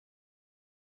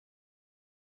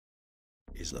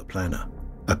Isla Plana,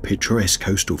 a picturesque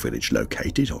coastal village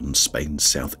located on Spain's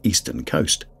southeastern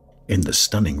coast in the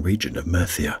stunning region of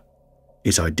Murcia.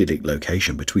 Its idyllic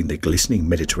location between the glistening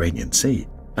Mediterranean Sea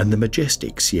and the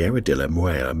majestic Sierra de la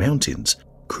Muela mountains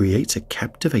creates a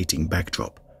captivating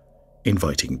backdrop,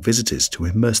 inviting visitors to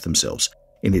immerse themselves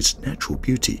in its natural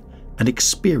beauty and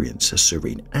experience a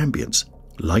serene ambience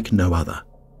like no other.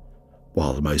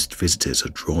 While most visitors are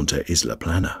drawn to Isla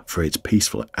Plana for its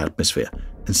peaceful atmosphere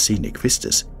and scenic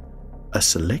vistas, a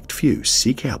select few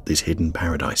seek out this hidden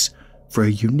paradise for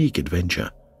a unique adventure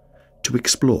to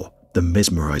explore the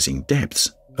mesmerizing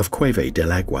depths of Cueva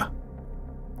del Agua.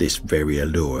 This very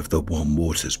allure of the warm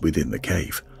waters within the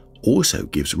cave also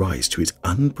gives rise to its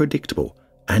unpredictable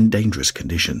and dangerous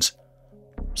conditions.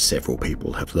 Several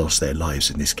people have lost their lives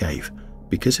in this cave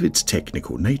because of its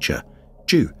technical nature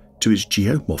due to its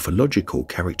geomorphological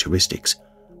characteristics,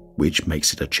 which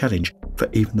makes it a challenge for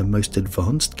even the most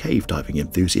advanced cave diving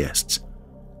enthusiasts.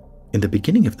 In the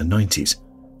beginning of the 90s,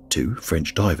 2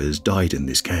 French divers died in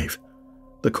this cave.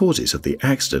 The causes of the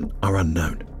accident are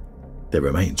unknown. Their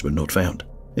remains were not found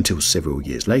until several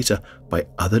years later by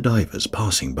other divers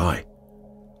passing by.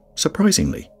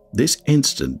 Surprisingly, this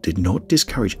incident did not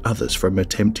discourage others from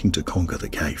attempting to conquer the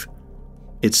cave.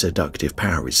 Its seductive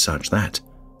power is such that,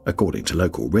 according to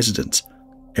local residents,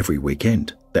 every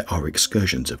weekend there are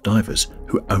excursions of divers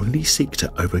who only seek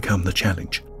to overcome the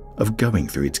challenge of going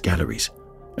through its galleries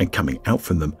and coming out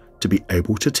from them to be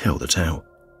able to tell the tale.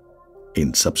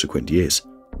 In subsequent years,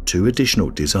 2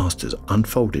 additional disasters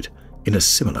unfolded in a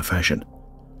similar fashion.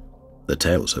 The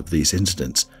tales of these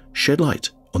incidents shed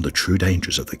light on the true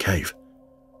dangers of the cave.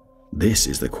 This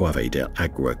is the Cueva del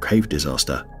Agua cave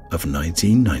disaster of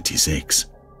 1996.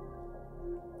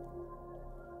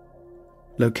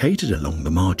 Located along the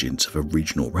margins of a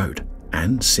regional road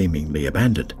and seemingly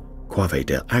abandoned, Cueva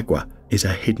del Agua is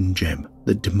a hidden gem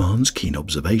that demands keen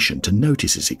observation to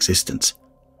notice its existence.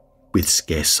 With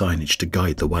scarce signage to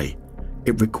guide the way,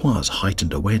 it requires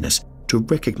heightened awareness to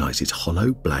recognize its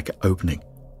hollow black opening.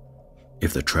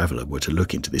 If the traveler were to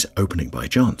look into this opening by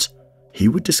chance, he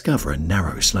would discover a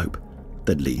narrow slope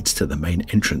that leads to the main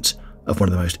entrance of one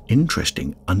of the most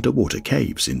interesting underwater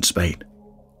caves in Spain.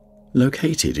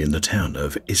 Located in the town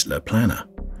of Isla Plana,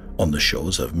 on the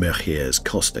shores of Murcia's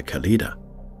Costa Cálida,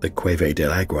 the Cueva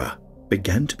del Agua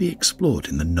began to be explored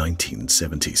in the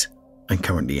 1970s and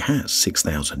currently has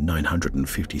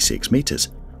 6,956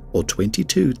 meters or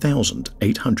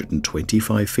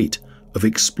 22,825 feet of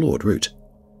explored route.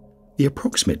 The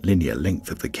approximate linear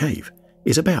length of the cave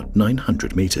is about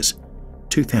 900 meters,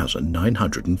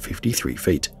 2,953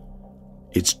 feet.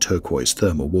 Its turquoise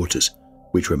thermal waters,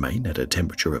 which remain at a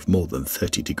temperature of more than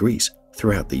 30 degrees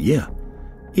throughout the year,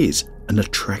 is an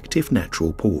attractive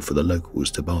natural pool for the locals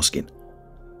to bask in.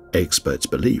 Experts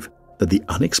believe that the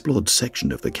unexplored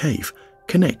section of the cave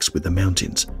connects with the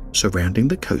mountains surrounding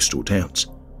the coastal towns.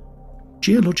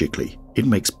 Geologically, it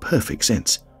makes perfect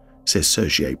sense, says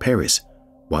Sergio Perez,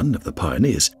 one of the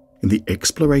pioneers in the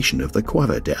exploration of the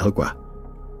Cueva del Agua.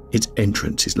 Its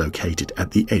entrance is located at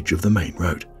the edge of the main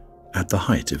road, at the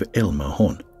height of El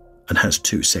Mahón, and has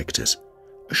 2 sectors,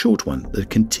 a short one that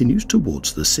continues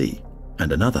towards the sea,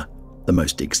 and another, the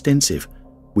most extensive,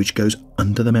 which goes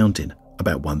under the mountain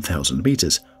about 1,000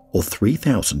 meters or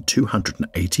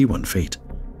 3,281 feet.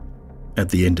 At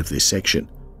the end of this section,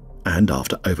 and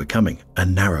after overcoming a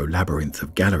narrow labyrinth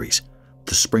of galleries,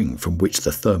 the spring from which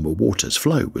the thermal waters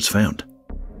flow was found.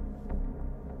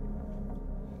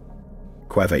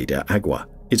 Cueva del Agua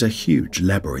is a huge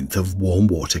labyrinth of warm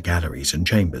water galleries and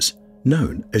chambers,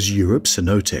 known as Europe's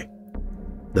cenote.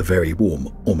 The very warm,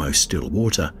 almost still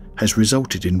water has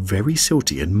resulted in very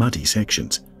silty and muddy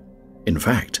sections. In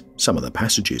fact, some of the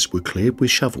passages were cleared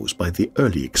with shovels by the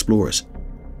early explorers.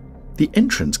 The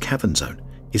entrance cavern zone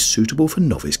is suitable for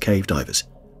novice cave divers,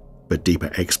 but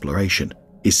deeper exploration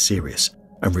is serious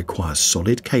and requires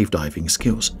solid cave diving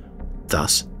skills.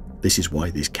 Thus, this is why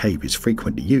this cave is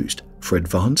frequently used for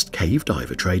advanced cave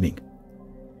diver training.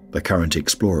 The current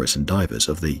explorers and divers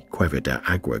of the Cueva del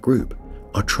Agua group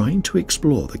are trying to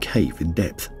explore the cave in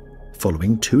depth,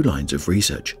 following 2 lines of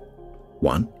research.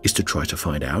 One is to try to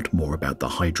find out more about the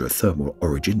hydrothermal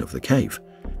origin of the cave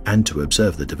and to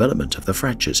observe the development of the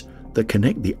fractures that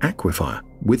connect the aquifer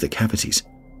with the cavities.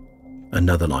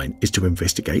 Another line is to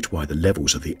investigate why the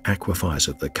levels of the aquifers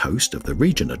of the coast of the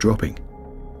region are dropping.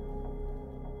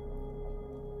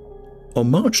 On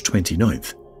March 29,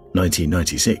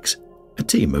 1996, a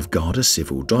team of Guardia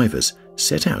Civil divers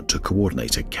set out to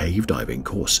coordinate a cave diving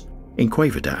course in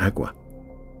Cueva del Agua.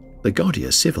 The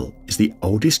Guardia Civil is the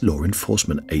oldest law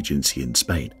enforcement agency in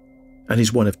Spain and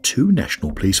is one of 2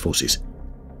 national police forces.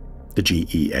 The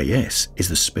GEAS is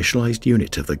the specialized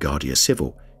unit of the Guardia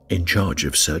Civil in charge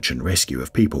of search and rescue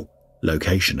of people,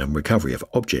 location and recovery of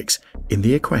objects in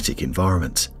the aquatic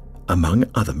environments, among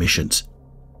other missions.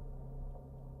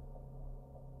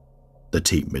 The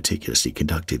team meticulously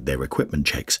conducted their equipment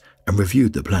checks and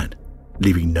reviewed the plan,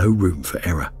 leaving no room for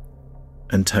error.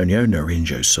 Antonio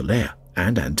Naranjo Soler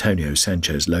and Antonio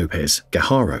Sanchez Lopez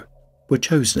Guijarro were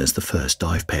chosen as the first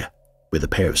dive pair, with a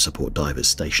pair of support divers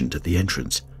stationed at the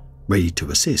entrance, ready to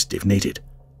assist if needed.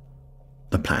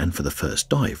 The plan for the first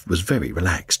dive was very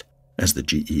relaxed, as the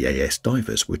GEAS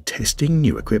divers were testing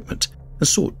new equipment and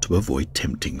sought to avoid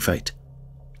tempting fate.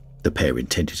 The pair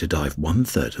intended to dive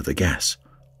 1/3 of the gas,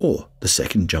 or the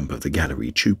second jump of the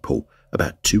gallery tube pool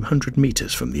about 200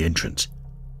 meters from the entrance.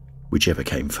 Whichever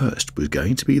came first was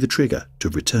going to be the trigger to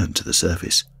return to the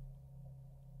surface.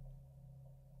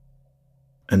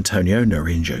 Antonio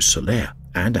Naranjo Soler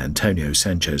and Antonio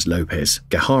Sanchez Lopez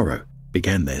Guijarro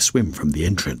began their swim from the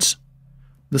entrance.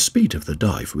 The speed of the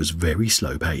dive was very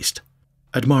slow-paced.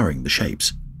 Admiring the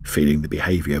shapes, feeling the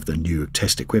behavior of the new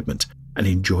test equipment, and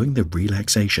enjoying the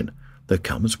relaxation that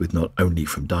comes with not only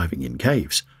from diving in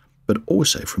caves, but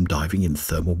also from diving in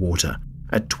thermal water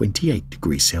at 28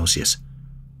 degrees Celsius.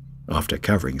 After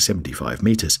covering 75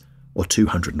 meters, or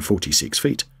 246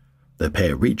 feet, the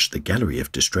pair reached the Gallery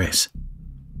of Distress.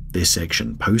 This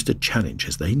section posed a challenge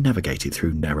as they navigated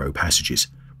through narrow passages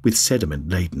with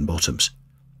sediment-laden bottoms,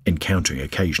 encountering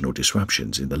occasional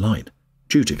disruptions in the line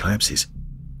due to collapses.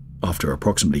 After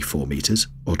approximately 4 meters,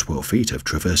 or 12 feet of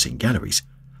traversing galleries,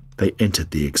 they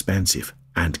entered the expansive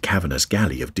and cavernous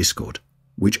Galley of Discord,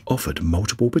 which offered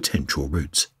multiple potential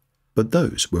routes, but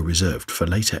those were reserved for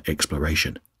later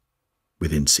exploration.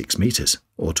 Within 6 meters,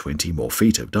 or 20 more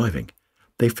feet of diving,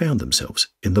 they found themselves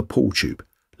in the pool tube,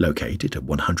 located at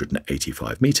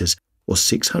 185 meters, or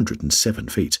 607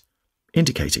 feet,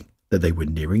 indicating that they were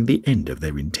nearing the end of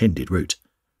their intended route.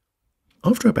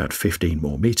 After about 15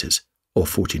 more meters, or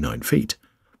 49 feet,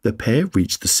 the pair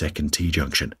reached the second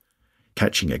T-junction,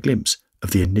 catching a glimpse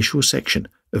of the initial section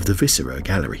of the Viscera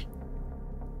Gallery.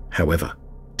 However,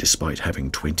 despite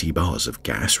having 20 bars of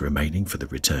gas remaining for the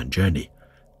return journey,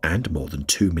 and more than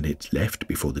 2 minutes left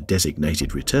before the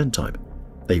designated return time,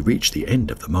 they reached the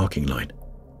end of the marking line.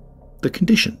 The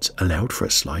conditions allowed for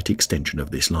a slight extension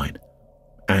of this line,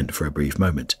 and for a brief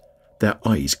moment, their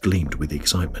eyes gleamed with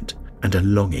excitement and a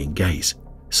longing gaze,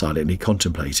 silently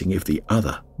contemplating if the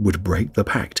other would break the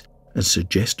pact and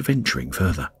suggest venturing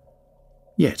further.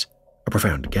 Yet, a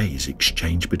profound gaze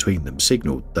exchanged between them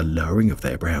signaled the lowering of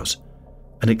their brows,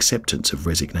 an acceptance of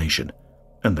resignation,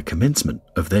 and the commencement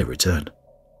of their return.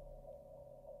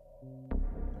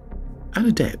 At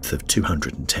a depth of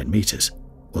 210 meters,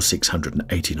 or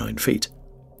 689 feet,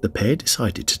 the pair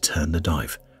decided to turn the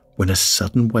dive when a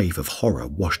sudden wave of horror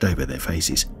washed over their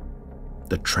faces.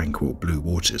 The tranquil blue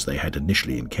waters they had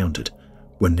initially encountered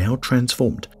were now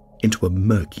transformed into a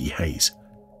murky haze,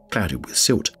 clouded with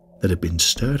silt that had been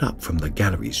stirred up from the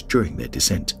galleries during their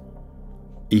descent.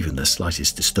 Even the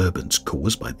slightest disturbance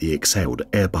caused by the exhaled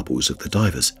air bubbles of the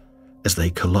divers, as they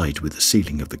collide with the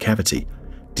ceiling of the cavity,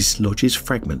 dislodges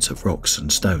fragments of rocks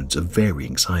and stones of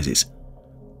varying sizes.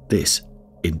 This,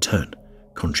 in turn,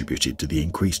 contributed to the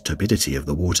increased turbidity of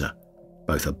the water,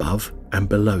 both above and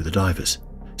below the divers,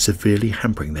 severely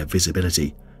hampering their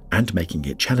visibility and making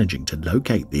it challenging to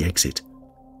locate the exit.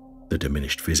 The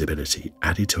diminished visibility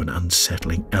added to an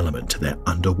unsettling element to their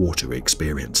underwater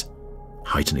experience,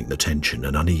 heightening the tension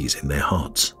and unease in their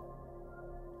hearts.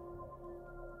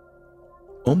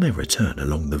 On their return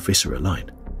along the Viscera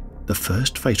line, the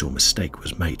first fatal mistake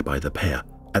was made by the pair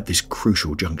at this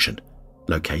crucial junction,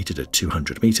 located at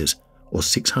 200 meters, or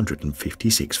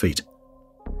 656 feet.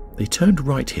 They turned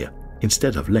right here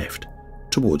instead of left,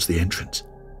 towards the entrance.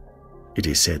 It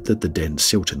is said that the dense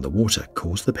silt in the water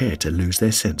caused the pair to lose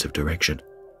their sense of direction.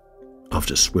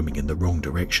 After swimming in the wrong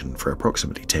direction for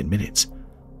approximately 10 minutes,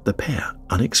 the pair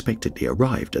unexpectedly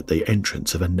arrived at the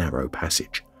entrance of a narrow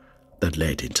passage that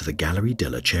led into the Gallery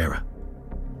della Cera.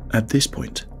 At this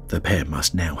point, the pair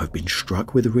must now have been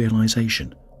struck with the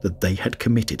realization that they had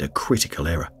committed a critical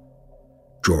error.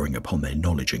 Drawing upon their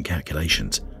knowledge and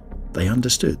calculations, they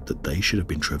understood that they should have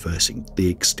been traversing the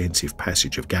extensive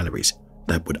passage of galleries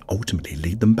that would ultimately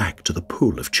lead them back to the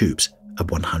pool of tubes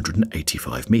at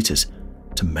 185 meters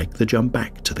to make the jump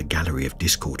back to the Gallery of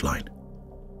Discord line.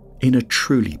 In a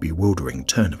truly bewildering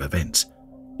turn of events,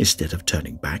 instead of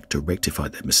turning back to rectify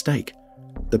their mistake,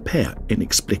 the pair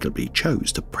inexplicably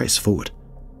chose to press forward,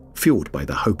 fueled by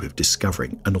the hope of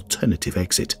discovering an alternative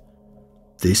exit.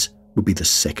 This would be the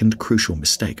second crucial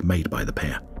mistake made by the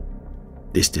pair.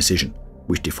 This decision,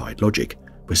 which defied logic,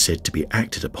 was said to be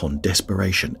acted upon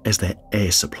desperation as their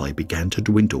air supply began to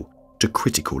dwindle to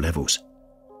critical levels.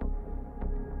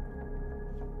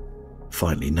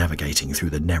 Finally navigating through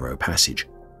the narrow passage,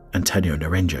 Antonio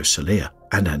Naranjo Soler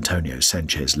and Antonio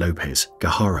Sanchez Lopez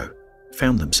Gajarro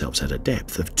found themselves at a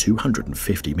depth of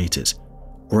 250 meters,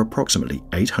 or approximately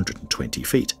 820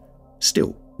 feet,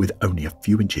 still with only a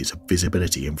few inches of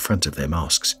visibility in front of their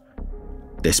masks.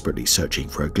 Desperately searching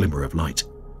for a glimmer of light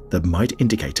that might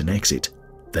indicate an exit,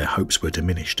 their hopes were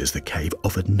diminished as the cave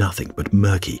offered nothing but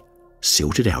murky,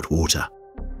 silted-out water.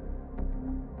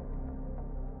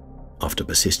 After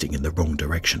persisting in the wrong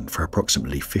direction for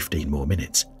approximately 15 more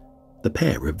minutes, the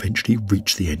pair eventually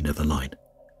reached the end of the line.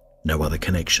 No other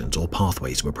connections or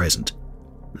pathways were present,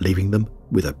 leaving them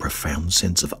with a profound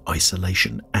sense of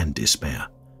isolation and despair.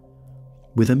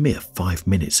 With a mere 5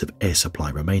 minutes of air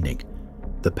supply remaining,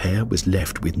 the pair was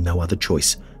left with no other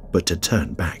choice but to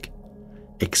turn back,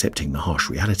 accepting the harsh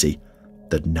reality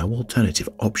that no alternative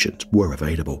options were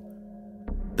available.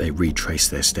 They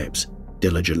retraced their steps,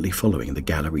 diligently following the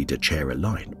Galerie de Chera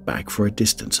line back for a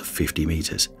distance of 50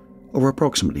 meters, or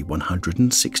approximately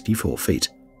 164 feet.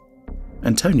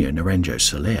 Antonio Naranjo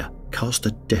Soler cast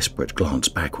a desperate glance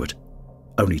backward,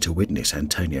 only to witness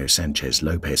Antonio Sanchez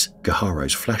Lopez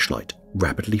Gajarro's flashlight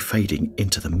rapidly fading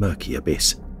into the murky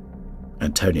abyss.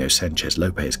 Antonio Sanchez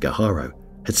Lopez Gajarro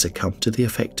had succumbed to the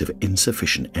effect of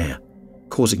insufficient air,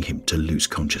 causing him to lose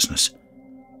consciousness.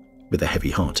 With a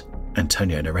heavy heart,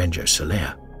 Antonio Naranjo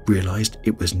Soler realized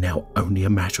it was now only a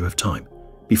matter of time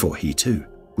before he too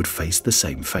would face the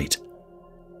same fate.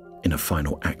 In a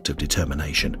final act of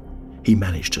determination, he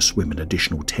managed to swim an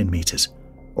additional 10 meters,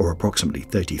 or approximately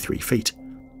 33 feet,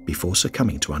 before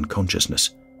succumbing to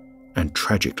unconsciousness and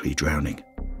tragically drowning.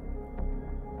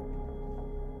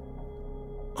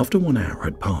 After 1 hour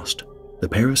had passed, the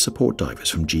pair of support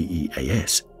divers from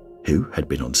GEAS, who had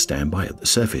been on standby at the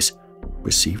surface,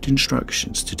 received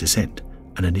instructions to descend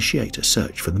and initiate a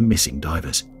search for the missing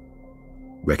divers.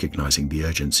 Recognizing the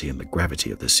urgency and the gravity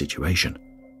of the situation,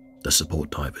 the support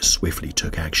divers swiftly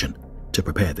took action to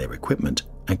prepare their equipment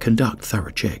and conduct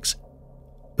thorough checks.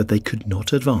 But they could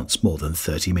not advance more than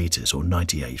 30 meters or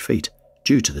 98 feet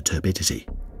due to the turbidity.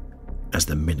 As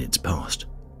the minutes passed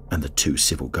and the 2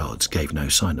 civil guards gave no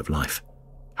sign of life,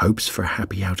 hopes for a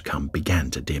happy outcome began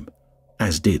to dim,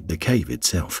 as did the cave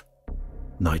itself.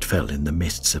 Night fell in the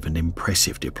midst of an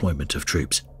impressive deployment of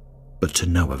troops, but to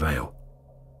no avail.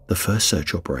 The first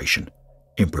search operation,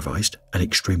 improvised and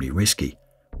extremely risky,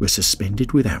 was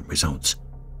suspended without results.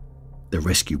 The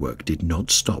rescue work did not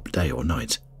stop day or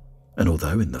night, and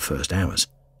although in the first hours,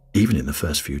 even in the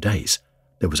first few days,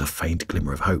 there was a faint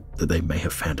glimmer of hope that they may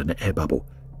have found an air bubble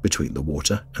between the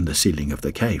water and the ceiling of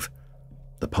the cave,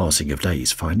 the passing of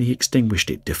days finally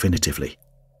extinguished it definitively.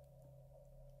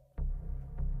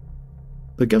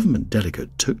 The government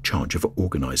delegate took charge of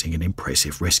organizing an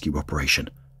impressive rescue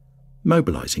operation,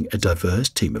 mobilizing a diverse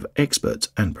team of experts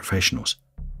and professionals.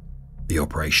 The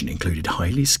operation included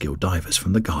highly skilled divers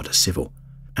from the Garda Civil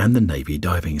and the Navy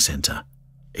Diving Center,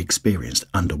 experienced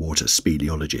underwater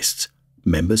speleologists,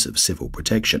 members of civil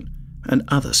protection, and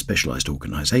other specialized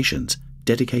organizations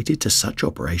dedicated to such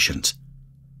operations.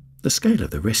 The scale of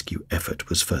the rescue effort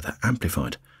was further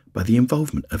amplified by the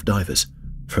involvement of divers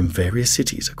from various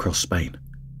cities across Spain,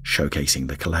 showcasing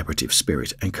the collaborative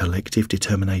spirit and collective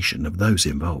determination of those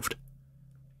involved.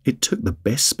 It took the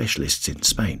best specialists in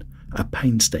Spain a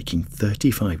painstaking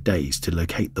 35 days to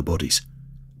locate the bodies.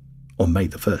 On May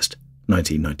 1st,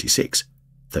 1996,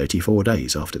 34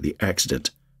 days after the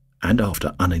accident, and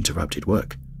after uninterrupted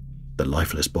work, the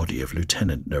lifeless body of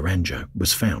Lieutenant Naranjo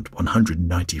was found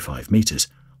 195 meters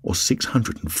or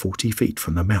 640 feet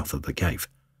from the mouth of the cave,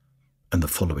 and the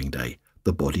following day,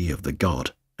 the body of the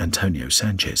guard, Antonio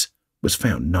Sanchez, was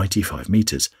found 95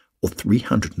 meters or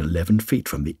 311 feet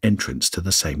from the entrance to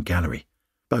the same gallery,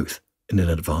 both in an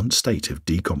advanced state of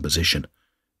decomposition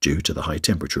due to the high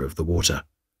temperature of the water.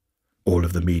 All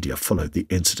of the media followed the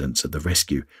incidents of the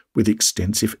rescue with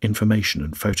extensive information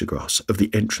and photographs of the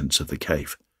entrance of the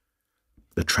cave.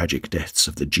 The tragic deaths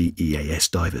of the GEAS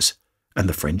divers and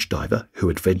the French diver who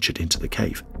had ventured into the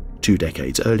cave 2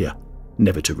 decades earlier,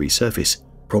 never to resurface,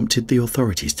 prompted the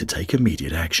authorities to take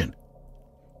immediate action.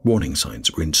 Warning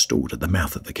signs were installed at the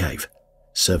mouth of the cave,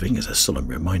 serving as a solemn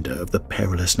reminder of the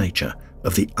perilous nature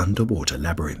of the underwater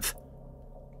labyrinth.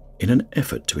 In an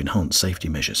effort to enhance safety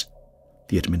measures,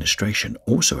 the administration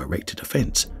also erected a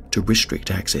fence to restrict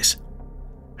access.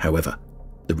 However,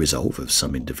 the resolve of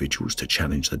some individuals to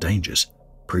challenge the dangers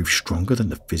proved stronger than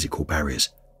the physical barriers,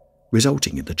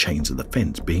 resulting in the chains of the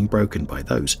fence being broken by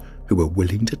those who were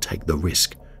willing to take the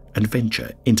risk and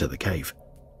venture into the cave.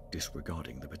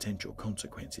 disregarding the potential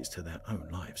consequences to their own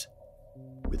lives.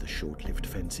 With the short-lived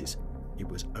fences, it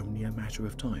was only a matter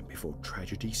of time before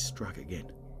tragedy struck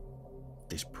again.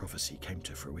 This prophecy came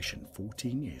to fruition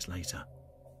 14 years later,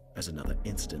 as another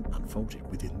incident unfolded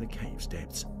within the cave's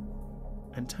depths.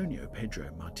 Antonio Pedro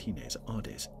Martinez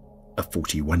Ardes, a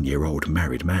 41-year-old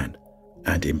married man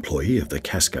and employee of the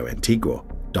Casco Antiguo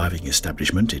diving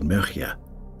establishment in Murcia,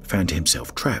 found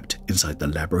himself trapped inside the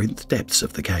labyrinth depths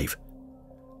of the cave.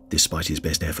 Despite his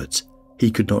best efforts,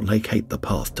 he could not locate the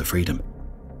path to freedom.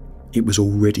 It was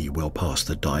already well past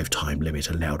the dive time limit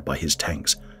allowed by his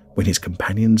tanks when his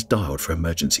companions dialed for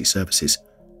emergency services.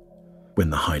 When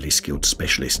the highly skilled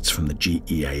specialists from the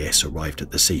GEAS arrived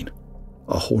at the scene,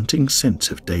 a haunting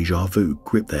sense of déjà vu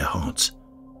gripped their hearts.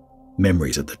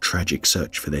 Memories of the tragic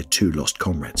search for their two lost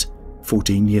comrades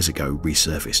 14 years ago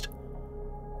resurfaced.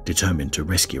 Determined to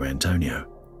rescue Antonio,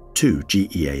 two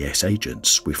GEAS agents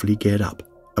swiftly geared up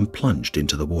and plunged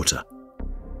into the water.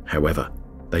 However,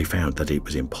 they found that it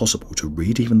was impossible to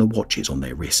read even the watches on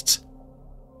their wrists.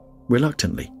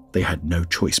 Reluctantly, they had no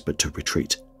choice but to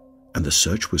retreat, and the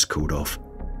search was called off.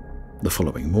 The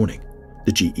following morning,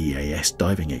 the GEAS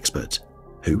diving experts,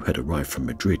 who had arrived from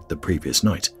Madrid the previous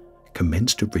night,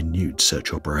 commenced a renewed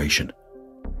search operation.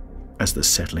 As the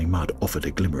settling mud offered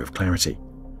a glimmer of clarity,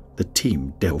 the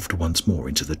team delved once more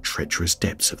into the treacherous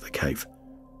depths of the cave.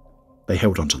 They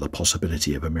held on to the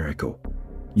possibility of a miracle,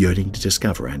 yearning to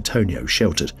discover Antonio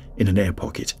sheltered in an air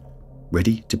pocket,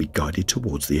 ready to be guided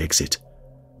towards the exit.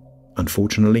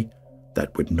 Unfortunately,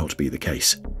 that would not be the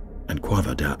case, and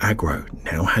Cueva del Agro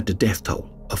now had a death toll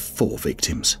of 4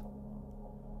 victims.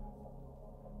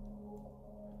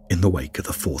 In the wake of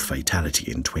the 4th fatality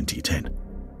in 2010,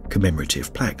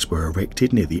 commemorative plaques were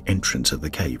erected near the entrance of the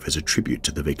cave as a tribute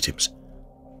to the victims.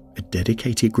 A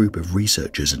dedicated group of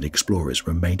researchers and explorers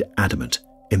remained adamant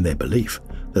in their belief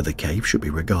that the cave should be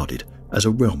regarded as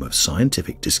a realm of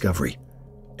scientific discovery,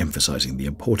 emphasizing the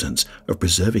importance of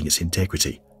preserving its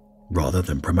integrity rather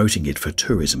than promoting it for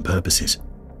tourism purposes.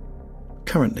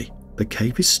 Currently, the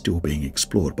cave is still being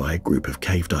explored by a group of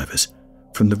cave divers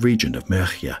from the region of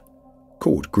Murcia,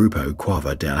 called Grupo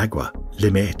Cueva del Agua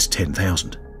Limit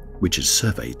 10,000, which has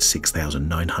surveyed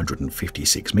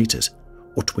 6,956 meters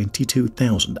or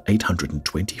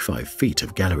 22,825 feet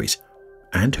of galleries,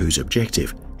 and whose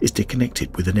objective is to connect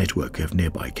it with a network of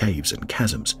nearby caves and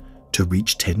chasms to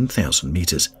reach 10,000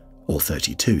 meters or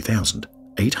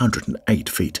 32,808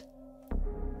 feet.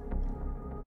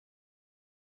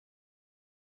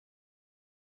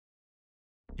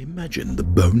 Imagine the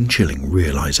bone-chilling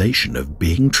realization of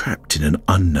being trapped in an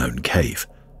unknown cave,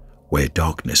 where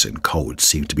darkness and cold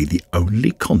seem to be the only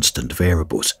constant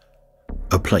variables.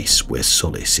 A place where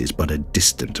solace is but a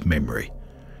distant memory,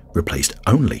 replaced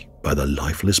only by the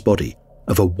lifeless body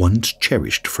of a once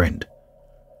cherished friend.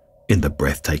 In the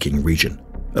breathtaking region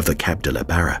of the Cap de la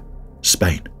Barra,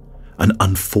 Spain, an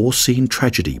unforeseen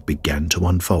tragedy began to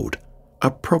unfold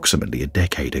approximately a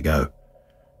decade ago.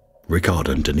 Ricard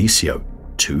and Dionisio,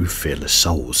 two fearless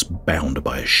souls bound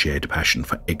by a shared passion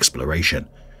for exploration,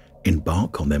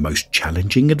 embark on their most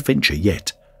challenging adventure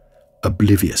yet,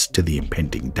 oblivious to the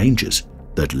impending dangers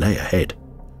that lay ahead.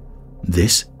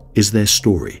 This is their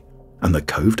story and the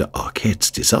Cove de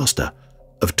Arquets disaster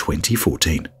of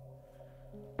 2014.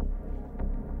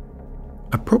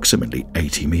 Approximately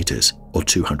 80 meters or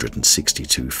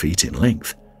 262 feet in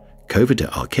length, Cove de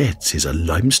Arquets is a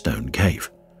limestone cave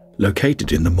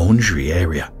located in the Montjuïc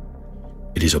area.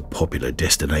 It is a popular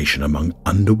destination among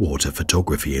underwater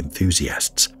photography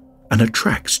enthusiasts and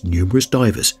attracts numerous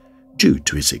divers due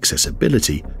to its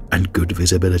accessibility and good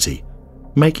visibility,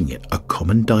 making it a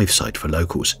common dive site for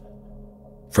locals.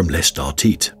 From Les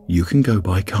Dartites, you can go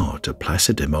by car to Place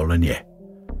de Molinier.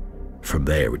 From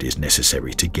there, it is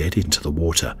necessary to get into the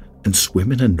water and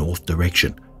swim in a north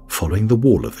direction, following the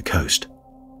wall of the coast.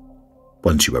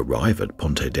 Once you arrive at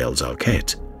Ponte dels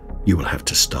Arquets, you will have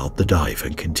to start the dive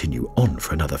and continue on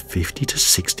for another 50 to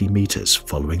 60 meters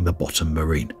following the bottom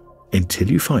marine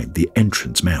until you find the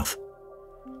entrance mouth.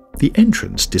 The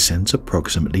entrance descends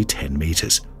approximately 10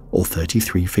 meters or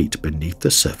 33 feet beneath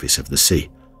the surface of the sea.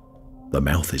 The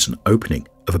mouth is an opening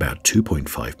of about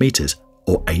 2.5 meters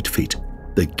or 8 feet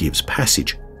that gives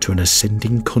passage to an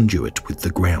ascending conduit with the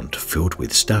ground filled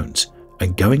with stones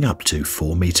and going up to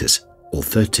 4 meters or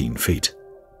 13 feet.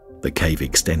 The cave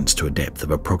extends to a depth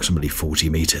of approximately 40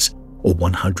 meters or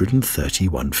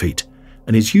 131 feet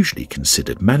and is usually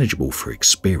considered manageable for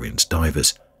experienced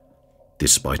divers.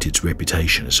 Despite its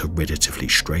reputation as a relatively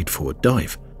straightforward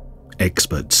dive,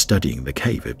 experts studying the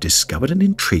cave have discovered an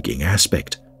intriguing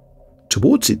aspect.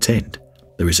 Towards its end,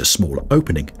 there is a small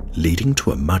opening leading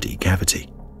to a muddy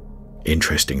cavity.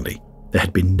 Interestingly, there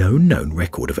had been no known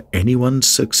record of anyone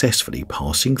successfully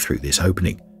passing through this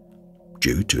opening,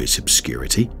 due to its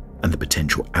obscurity and the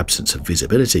potential absence of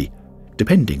visibility,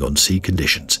 depending on sea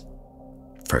conditions.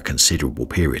 For a considerable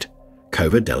period,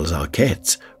 Cova dels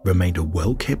Arquets remained a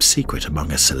well-kept secret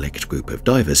among a select group of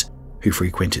divers who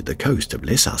frequented the coast of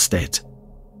Les Arstets.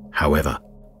 However,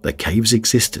 the cave's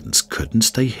existence couldn't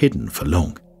stay hidden for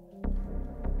long.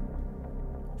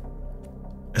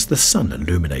 As the sun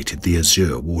illuminated the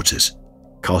azure waters,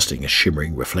 casting a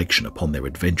shimmering reflection upon their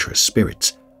adventurous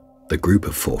spirits, the group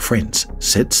of 4 friends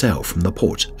set sail from the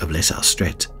port of Les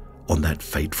Arstets on that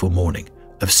fateful morning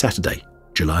of Saturday,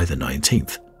 July the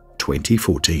 19th,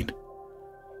 2014.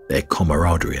 Their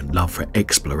camaraderie and love for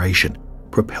exploration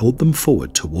propelled them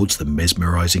forward towards the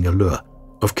mesmerizing allure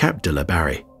of Cap de la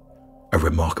Barre, a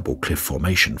remarkable cliff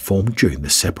formation formed during the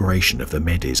separation of the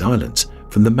Medes Islands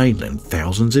from the mainland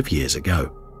thousands of years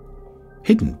ago.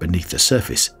 Hidden beneath the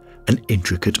surface, an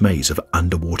intricate maze of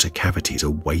underwater cavities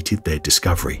awaited their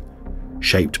discovery,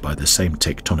 shaped by the same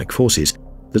tectonic forces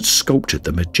that sculptured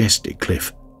the majestic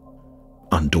cliff.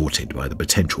 Undaunted by the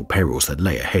potential perils that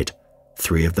lay ahead,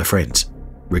 3 of the friends,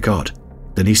 Ricard,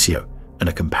 Dionisio, and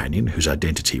a companion whose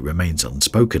identity remains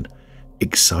unspoken,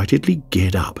 excitedly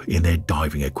geared up in their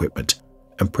diving equipment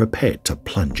and prepared to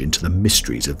plunge into the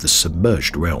mysteries of the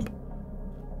submerged realm.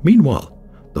 Meanwhile,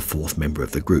 the 4th member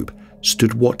of the group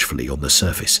stood watchfully on the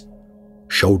surface,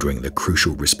 shouldering the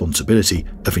crucial responsibility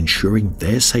of ensuring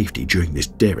their safety during this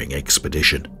daring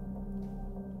expedition.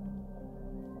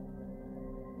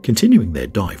 Continuing their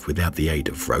dive without the aid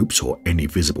of ropes or any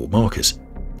visible markers,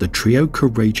 the trio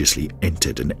courageously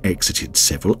entered and exited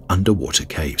several underwater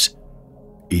caves.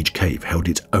 Each cave held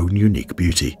its own unique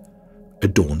beauty,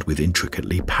 adorned with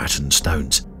intricately patterned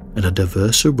stones and a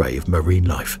diverse array of marine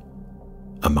life.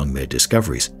 Among their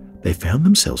discoveries, they found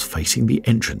themselves facing the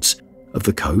entrance of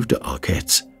the Cove des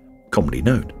Arquets, commonly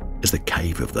known as the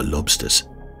Cave of the Lobsters.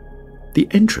 The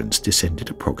entrance descended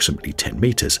approximately 10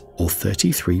 meters or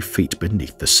 33 feet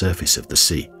beneath the surface of the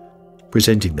sea,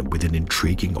 presenting them with an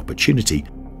intriguing opportunity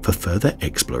for further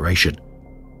exploration.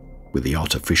 With the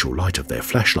artificial light of their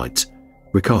flashlights,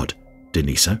 Ricard,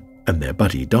 Dionisio, and their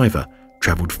buddy diver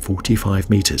traveled 45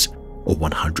 meters or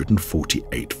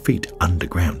 148 feet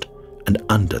underground and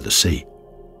under the sea.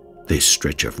 This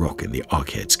stretch of rock in the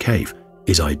Arquets cave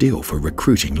is ideal for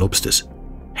recruiting lobsters,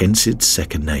 hence its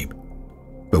second name.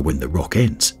 But when the rock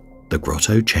ends, the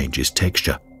grotto changes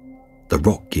texture. The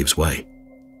rock gives way,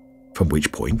 from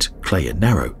which point clay and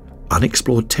narrow,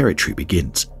 unexplored territory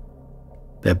begins.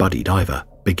 Their buddy diver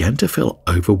began to feel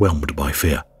overwhelmed by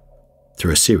fear.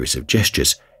 Through a series of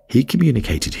gestures, he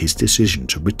communicated his decision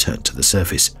to return to the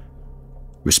surface.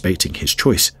 Respecting his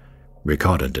choice,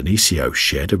 Ricard and Dionisio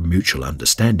shared a mutual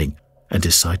understanding and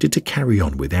decided to carry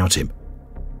on without him,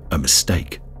 a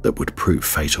mistake that would prove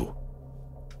fatal.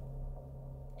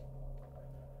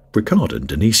 Ricard and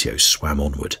Dionisio swam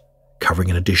onward, covering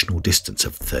an additional distance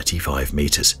of 35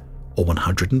 meters, or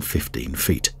 115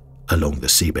 feet, along the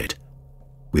seabed.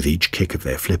 With each kick of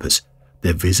their flippers,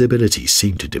 their visibility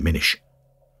seemed to diminish.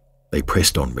 They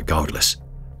pressed on regardless,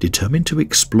 determined to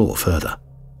explore further.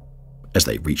 As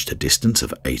they reached a distance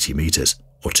of 80 meters,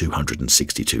 or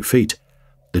 262 feet,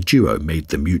 the duo made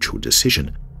the mutual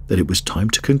decision that it was time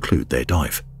to conclude their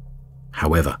dive.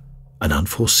 However, an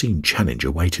unforeseen challenge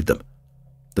awaited them.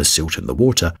 The silt in the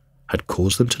water had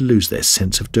caused them to lose their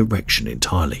sense of direction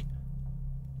entirely.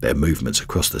 Their movements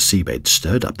across the seabed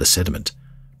stirred up the sediment,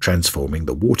 transforming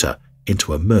the water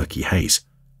into a murky haze.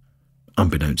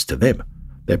 Unbeknownst to them,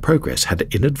 their progress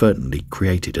had inadvertently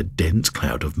created a dense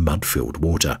cloud of mud-filled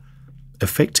water,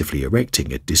 effectively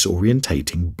erecting a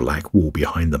disorientating black wall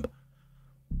behind them.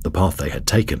 The path they had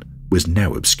taken was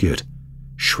now obscured,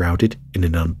 shrouded in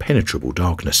an impenetrable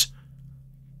darkness.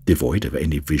 Devoid of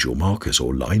any visual markers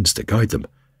or lines to guide them,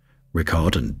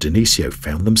 Ricard and Dionisio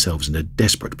found themselves in a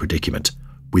desperate predicament,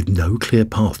 with no clear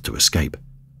path to escape.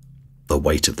 The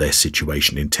weight of their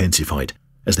situation intensified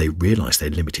as they realized their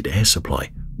limited air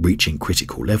supply reaching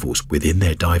critical levels within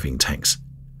their diving tanks.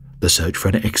 The search for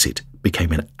an exit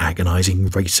became an agonizing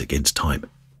race against time.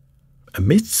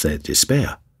 Amidst their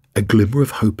despair, a glimmer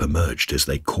of hope emerged as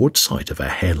they caught sight of a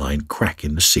hairline crack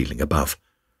in the ceiling above.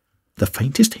 The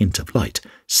faintest hint of light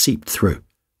seeped through,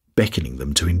 beckoning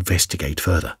them to investigate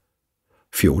further.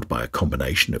 Fueled by a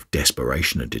combination of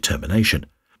desperation and determination,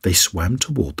 they swam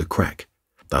toward the crack,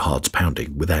 their hearts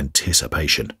pounding with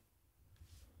anticipation.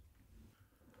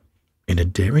 In a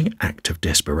daring act of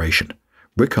desperation,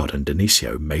 Ricard and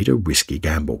Dionisio made a risky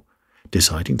gamble,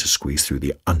 deciding to squeeze through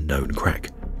the unknown crack,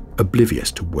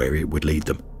 oblivious to where it would lead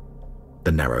them.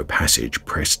 The narrow passage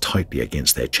pressed tightly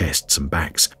against their chests and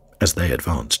backs as they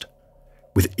advanced.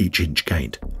 With each inch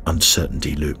gained,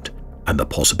 uncertainty loomed, and the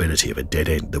possibility of a dead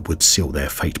end that would seal their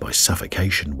fate by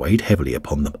suffocation weighed heavily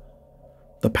upon them.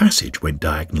 The passage went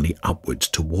diagonally upwards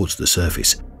towards the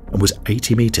surface and was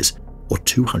 80 meters or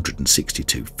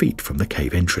 262 feet from the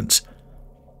cave entrance.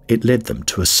 It led them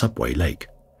to a subway lake,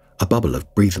 a bubble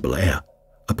of breathable air,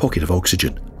 a pocket of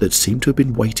oxygen that seemed to have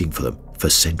been waiting for them for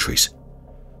centuries.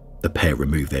 The pair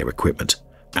removed their equipment,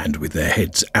 and with their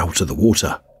heads out of the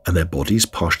water and their bodies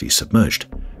partially submerged,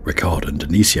 Ricard and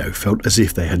Denisio felt as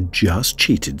if they had just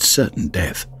cheated certain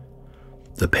death.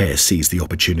 The pair seized the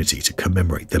opportunity to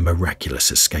commemorate their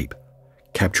miraculous escape,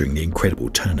 capturing the incredible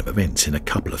turn of events in a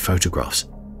couple of photographs.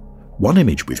 One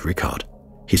image with Ricard,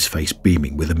 his face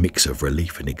beaming with a mix of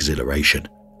relief and exhilaration.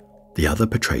 The other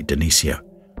portrayed Denisio,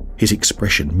 his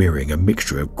expression mirroring a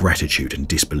mixture of gratitude and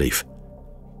disbelief.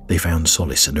 They found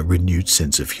solace and a renewed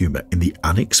sense of humour in the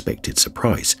unexpected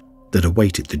surprise that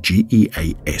awaited the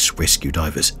GEAS rescue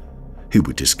divers, who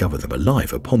would discover them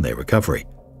alive upon their recovery.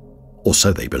 Or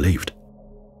so they believed.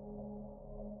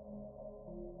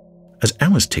 As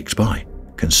hours ticked by,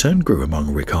 concern grew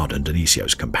among Ricard and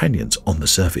Denisio's companions on the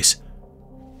surface.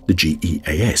 The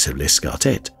GEAS of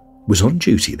L'Escartet was on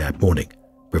duty that morning,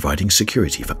 providing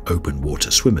security for open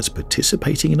water swimmers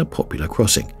participating in a popular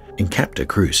crossing in Cap de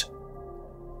Cruz.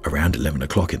 Around 11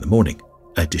 o'clock in the morning,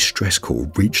 a distress call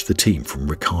reached the team from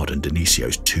Ricard and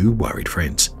Denisio's two worried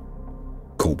friends.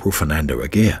 Corporal Fernando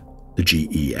Aguirre, the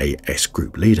GEAS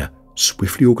group leader,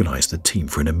 swiftly organised the team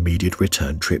for an immediate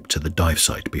return trip to the dive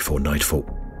site before nightfall.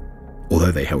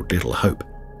 Although they held little hope,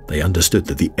 they understood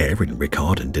that the air in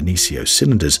Ricard and Denisio's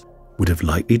cylinders would have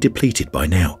likely depleted by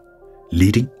now,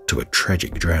 leading to a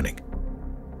tragic drowning.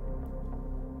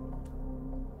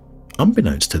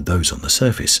 Unbeknownst to those on the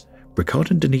surface,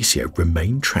 Ricard and Denisio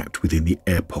remained trapped within the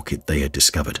air pocket they had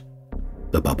discovered.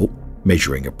 The bubble,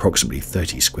 measuring approximately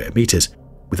 30 square meters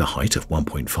with a height of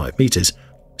 1.5 meters,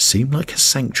 seemed like a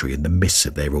sanctuary in the midst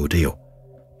of their ordeal.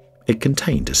 It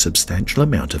contained a substantial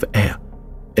amount of air,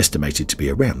 estimated to be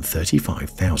around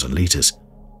 35,000 liters.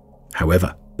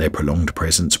 However, their prolonged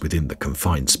presence within the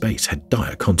confined space had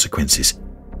dire consequences.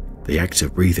 The act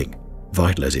of breathing,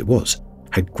 vital as it was,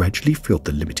 had gradually filled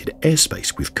the limited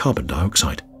airspace with carbon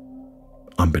dioxide.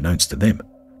 Unbeknownst to them,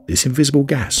 this invisible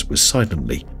gas was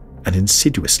silently and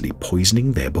insidiously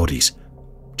poisoning their bodies,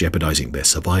 jeopardizing their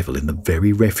survival in the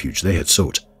very refuge they had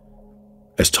sought.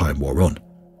 As time wore on,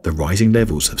 the rising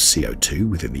levels of CO2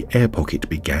 within the air pocket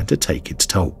began to take its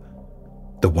toll.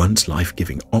 The once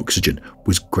life-giving oxygen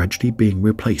was gradually being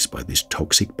replaced by this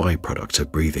toxic byproduct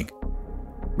of breathing.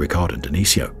 Ricard and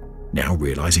Denisio, now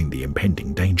realizing the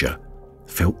impending danger,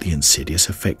 felt the insidious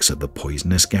effects of the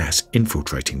poisonous gas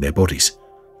infiltrating their bodies,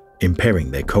 impairing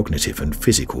their cognitive and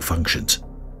physical functions.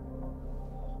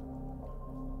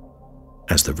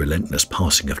 As the relentless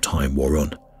passing of time wore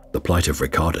on, the plight of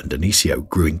Ricard and Denisio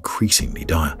grew increasingly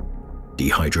dire.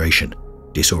 Dehydration,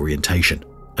 disorientation,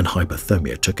 and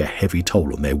hypothermia took a heavy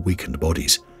toll on their weakened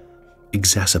bodies,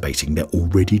 exacerbating their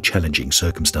already challenging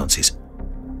circumstances.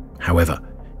 However,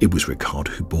 it was Ricard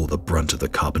who bore the brunt of the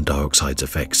carbon dioxide's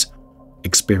effects,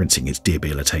 experiencing its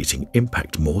debilitating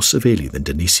impact more severely than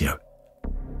Denisio.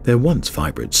 Their once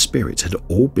vibrant spirits had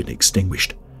all been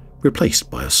extinguished, replaced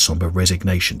by a somber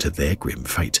resignation to their grim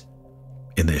fate.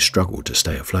 In their struggle to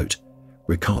stay afloat,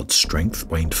 Ricard's strength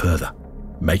waned further,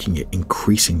 making it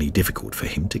increasingly difficult for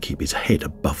him to keep his head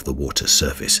above the water's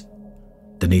surface.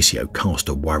 Denisio cast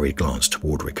a worried glance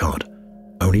toward Ricard,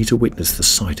 only to witness the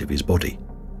sight of his body,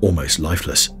 almost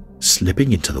lifeless,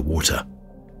 slipping into the water.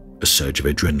 A surge of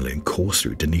adrenaline coursed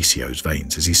through Denisio's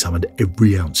veins as he summoned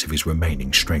every ounce of his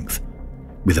remaining strength.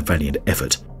 With a valiant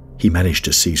effort, he managed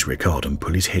to seize Ricard and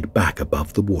pull his head back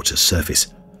above the water's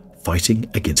surface, fighting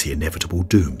against the inevitable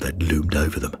doom that loomed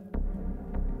over them.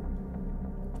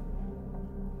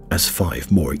 As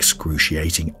 5 more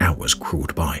excruciating hours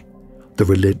crawled by, the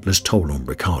relentless toll on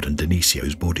Ricard and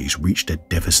Denisio's bodies reached a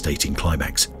devastating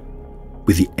climax.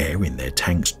 With the air in their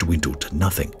tanks dwindled to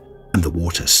nothing and the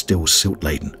water still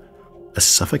silt-laden, a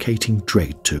suffocating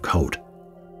dread took hold.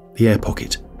 The air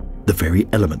pocket, the very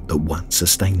element that once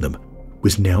sustained them,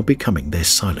 was now becoming their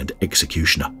silent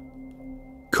executioner.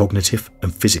 Cognitive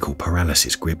and physical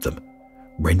paralysis gripped them,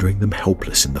 rendering them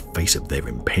helpless in the face of their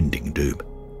impending doom.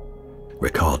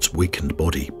 Ricard's weakened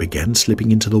body began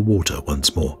slipping into the water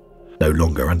once more, no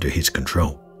longer under his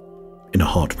control. In a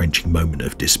heart-wrenching moment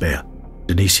of despair,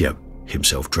 Denisio,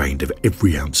 himself drained of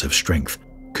every ounce of strength,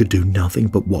 could do nothing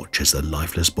but watch as the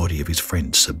lifeless body of his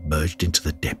friend submerged into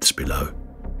the depths below.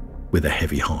 With a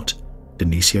heavy heart,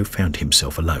 Denisio found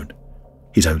himself alone,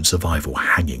 his own survival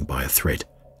hanging by a thread.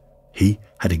 He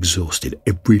had exhausted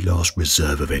every last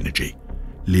reserve of energy,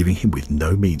 leaving him with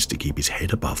no means to keep his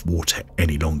head above water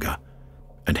any longer,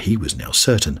 and he was now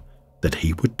certain that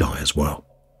he would die as well.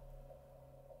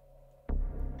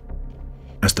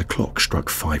 As the clock struck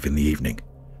 5 in the evening,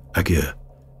 Aguirre,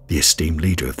 the esteemed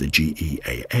leader of the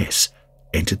GEAS,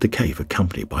 entered the cave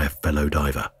accompanied by a fellow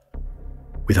diver.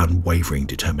 With unwavering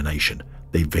determination,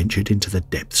 they ventured into the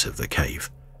depths of the cave,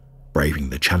 braving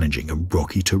the challenging and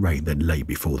rocky terrain that lay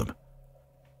before them.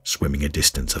 Swimming a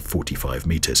distance of 45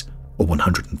 meters, or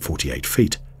 148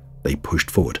 feet, they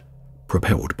pushed forward,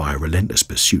 propelled by a relentless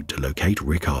pursuit to locate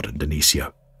Ricard and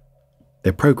Dionisio.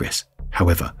 Their progress,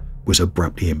 however, was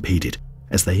abruptly impeded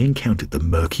as they encountered the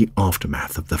murky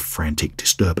aftermath of the frantic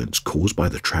disturbance caused by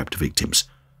the trapped victims.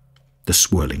 The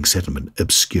swirling sediment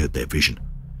obscured their vision,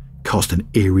 cast an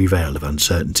eerie veil of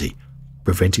uncertainty,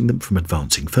 preventing them from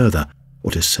advancing further or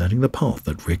discerning the path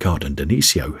that Ricard and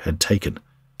Dionisio had taken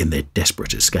in their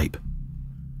desperate escape.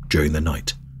 During the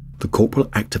night, the corporal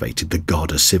activated the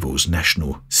Garda Civil's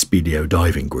National Speedo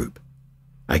Diving Group.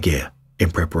 Aguirre,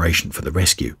 in preparation for the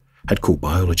rescue, had called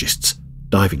biologists,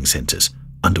 diving centres,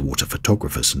 underwater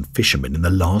photographers and fishermen in the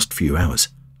last few hours.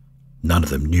 None of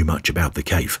them knew much about the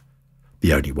cave.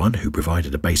 The only one who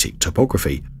provided a basic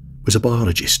topography was a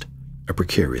biologist, a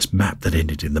precarious map that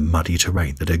ended in the muddy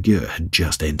terrain that Aguirre had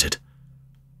just entered.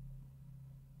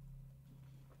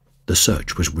 The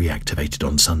search was reactivated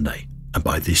on Sunday, and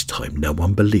by this time no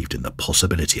one believed in the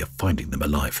possibility of finding them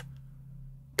alive.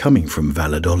 Coming from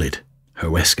Valladolid,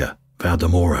 Huesca,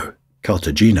 Valdemoro,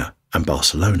 Cartagena and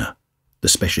Barcelona, the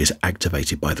specialists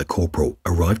activated by the corporal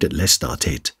arrived at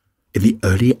L'Estartit in the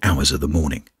early hours of the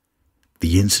morning.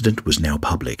 The incident was now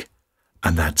public,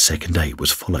 and that second day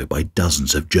was followed by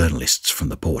dozens of journalists from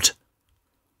the port.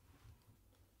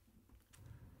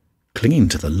 Clinging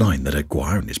to the line that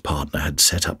Aguirre and his partner had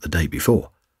set up the day before,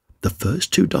 the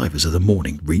first 2 divers of the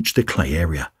morning reached the clay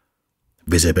area.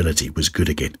 Visibility was good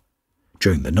again.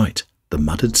 During the night, the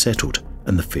mud had settled,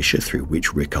 and the fissure through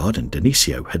which Ricard and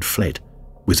Dionisio had fled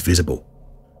was visible.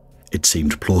 It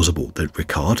seemed plausible that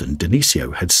Ricard and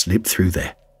Dionisio had slipped through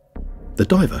there. The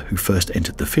diver who first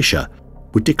entered the fissure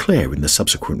would declare in the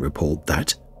subsequent report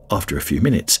that, after a few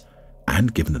minutes,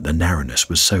 and given that the narrowness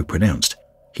was so pronounced,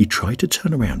 he tried to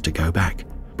turn around to go back,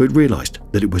 but realised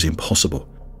that it was impossible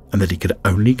and that he could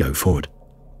only go forward.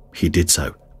 He did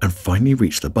so and finally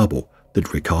reached the bubble that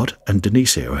Ricard and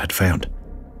Dionisio had found.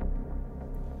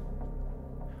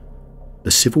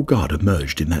 The civil guard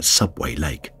emerged in that subway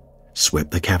lake,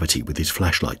 swept the cavity with his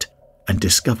flashlight, and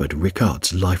discovered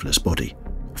Ricard's lifeless body,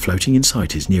 floating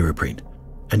inside his neoprene,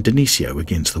 and Dionisio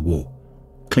against the wall,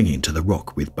 clinging to the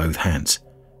rock with both hands,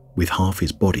 with half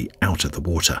his body out of the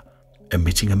water,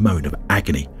 emitting a moan of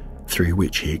agony through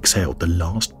which he exhaled the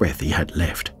last breath he had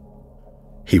left.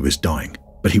 He was dying,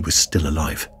 but he was still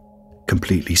alive.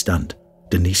 Completely stunned,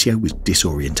 Dionisio was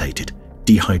disorientated,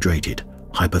 dehydrated,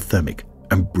 hypothermic,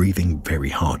 and breathing very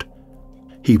hard.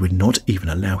 He would not even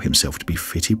allow himself to be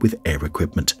fitted with air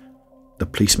equipment. The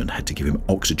policeman had to give him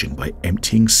oxygen by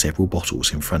emptying several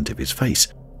bottles in front of his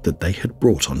face that they had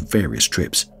brought on various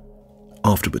trips.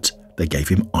 Afterwards, they gave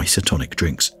him isotonic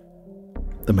drinks.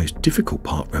 The most difficult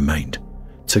part remained,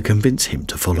 to convince him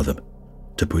to follow them,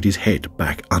 to put his head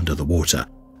back under the water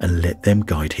and let them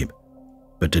guide him.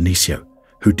 But Dionisio,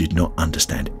 who did not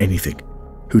understand anything,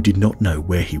 who did not know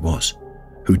where he was,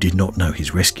 who did not know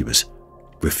his rescuers,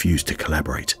 refused to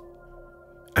collaborate.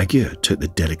 Aguirre took the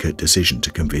delicate decision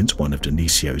to convince one of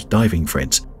Dionisio's diving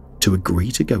friends to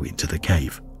agree to go into the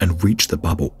cave and reach the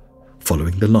bubble,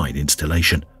 following the line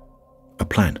installation, a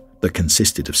plan that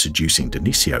consisted of seducing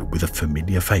Dionisio with a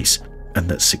familiar face and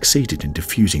that succeeded in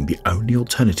diffusing the only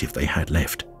alternative they had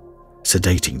left,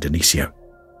 sedating Dionisio.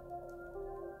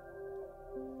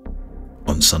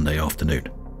 On Sunday afternoon,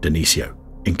 Dionisio,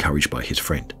 encouraged by his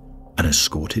friend and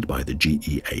escorted by the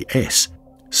GEAS,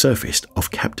 surfaced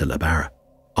off Cap de la Barra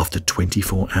after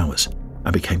 24 hours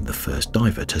and became the first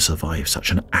diver to survive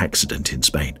such an accident in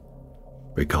Spain.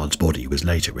 Ricard's body was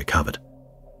later recovered.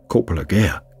 Corporal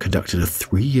Aguirre conducted a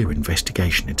 3-year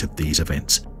investigation into these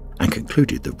events and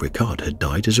concluded that Ricard had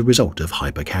died as a result of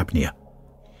hypercapnia.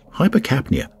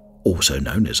 Hypercapnia, also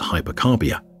known as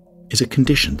hypercarbia, is a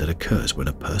condition that occurs when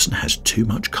a person has too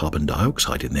much carbon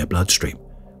dioxide in their bloodstream,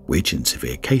 which in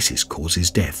severe cases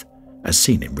causes death, as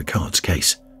seen in Ricard's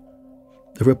case.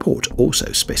 The report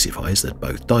also specifies that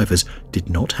both divers did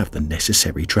not have the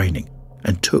necessary training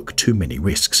and took too many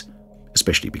risks,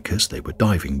 especially because they were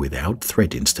diving without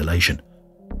thread installation.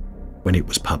 When it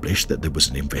was published that there was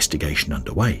an investigation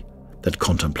underway that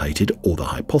contemplated all the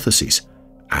hypotheses,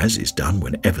 As is done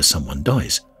whenever someone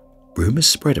dies, rumours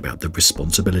spread about the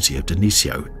responsibility of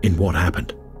Dionisio in what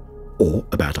happened, or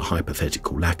about a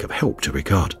hypothetical lack of help to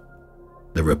Ricard.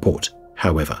 The report,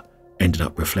 however, ended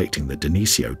up reflecting that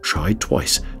Dionisio tried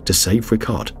twice to save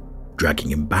Ricard,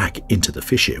 dragging him back into the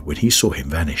fissure when he saw him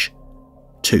vanish.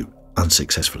 2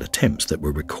 unsuccessful attempts that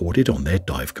were recorded on their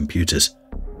dive computers.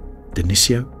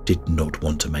 Dionisio did not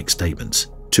want to make statements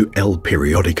to El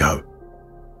Periodico.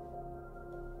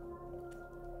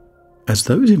 As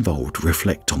those involved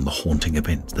reflect on the haunting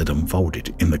events that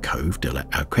unfolded in the Cove de la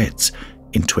Arquettes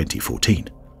in 2014,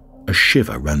 a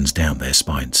shiver runs down their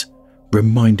spines,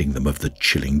 reminding them of the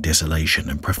chilling desolation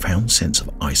and profound sense of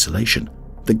isolation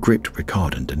that gripped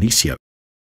Ricard and Dionisio.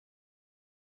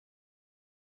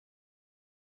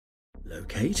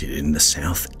 Located in the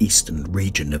southeastern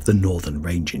region of the Northern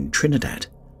Range in Trinidad,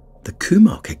 the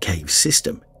Kumarka Cave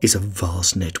system is a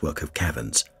vast network of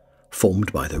caverns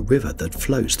formed by the river that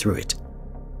flows through it.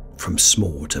 From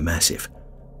small to massive,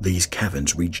 these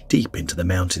caverns reach deep into the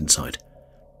mountainside,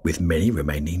 with many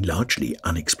remaining largely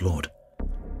unexplored.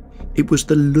 It was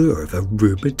the lure of a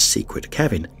rumoured secret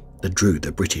cavern that drew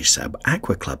the British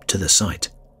Sub-Aqua Club to the site,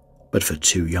 but for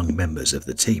 2 young members of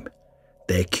the team,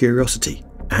 their curiosity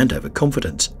and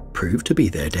overconfidence proved to be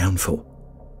their downfall.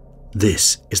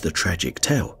 This is the tragic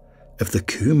tale of the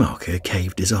Kumarka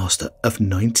Cave disaster of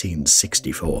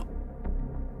 1964.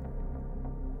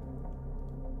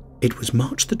 It was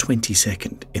March the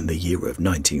 22nd in the year of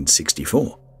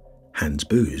 1964. Hans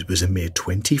Boos was a mere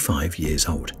 25 years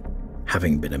old,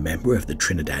 having been a member of the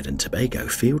Trinidad and Tobago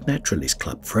Field Naturalist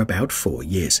Club for about 4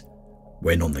 years,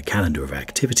 when on the calendar of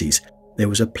activities there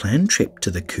was a planned trip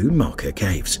to the Kumarka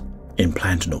Caves in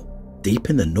Plantanal, deep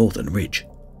in the Northern Ridge.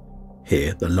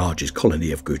 Here, the largest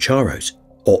colony of gucharos,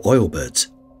 or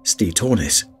oilbirds,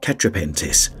 Stetornis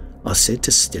catrapentis, are said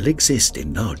to still exist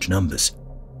in large numbers.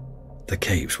 The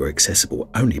caves were accessible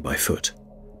only by foot,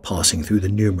 passing through the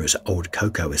numerous old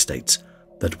cocoa estates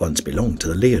that once belonged to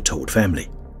the Leotold family.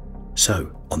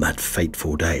 So, on that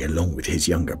fateful day, along with his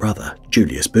younger brother,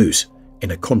 Julius Boos,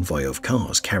 in a convoy of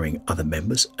cars carrying other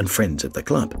members and friends of the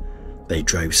club, they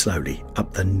drove slowly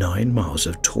up the 9 miles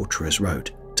of tortuous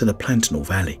road to the Plantanal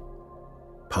Valley,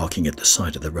 parking at the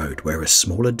side of the road where a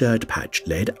smaller dirt patch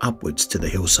led upwards to the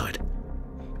hillside.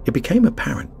 It became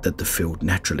apparent that the Field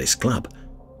Naturalist Club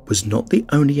was not the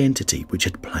only entity which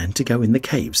had planned to go in the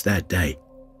caves that day.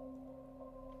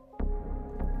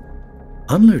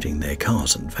 Unloading their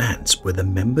cars and vans were the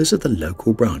members of the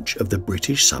local branch of the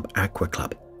British Sub-Aqua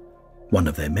Club. One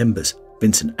of their members,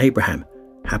 Vincent Abraham,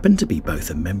 happened to be both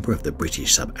a member of the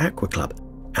British Sub-Aqua Club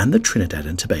and the Trinidad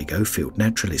and Tobago Field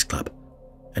Naturalist Club,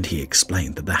 and he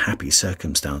explained that the happy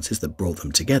circumstances that brought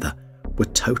them together were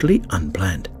totally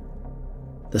unplanned.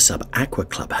 The Sub-Aqua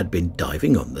Club had been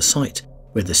diving on the site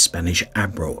where the Spanish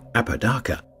Admiral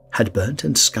Apodaca had burnt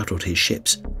and scuttled his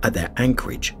ships at their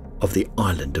anchorage of the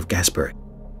island of Gasperi.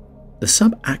 The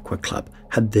Sub-Aqua Club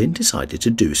had then decided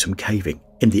to do some caving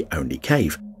in the only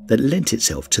cave that lent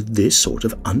itself to this sort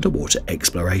of underwater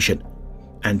exploration,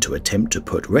 and to attempt to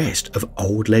put rest of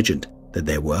old legend that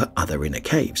there were other inner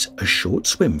caves a short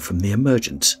swim from the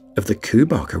emergence of the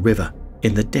Kumarka River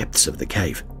in the depths of the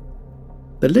cave.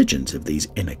 The legends of these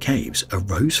inner caves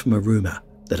arose from a rumour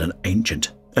that an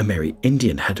ancient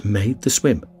Amerindian had made the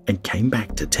swim and came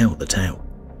back to tell the tale,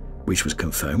 which was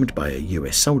confirmed by a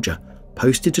US soldier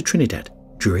posted to Trinidad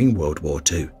during World War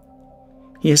II.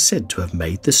 He is said to have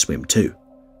made the swim too,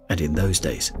 and in those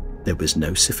days there was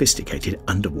no sophisticated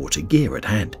underwater gear at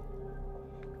hand.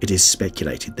 It is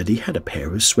speculated that he had a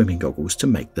pair of swimming goggles to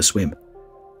make the swim,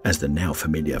 as the now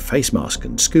familiar face mask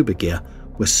and scuba gear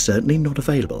were certainly not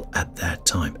available at that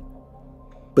time.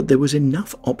 But there was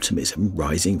enough optimism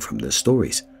rising from the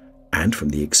stories and from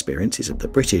the experiences of the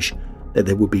British that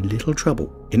there would be little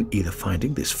trouble in either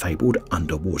finding this fabled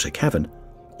underwater cavern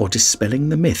or dispelling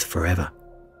the myth forever.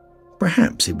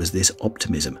 Perhaps it was this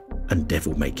optimism and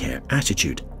devil-may-care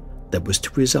attitude that was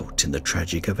to result in the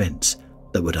tragic events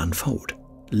that would unfold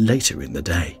later in the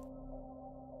day.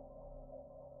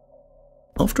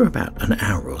 After about an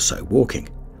hour or so walking,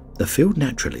 the Field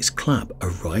Naturalist Club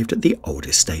arrived at the old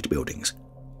estate buildings,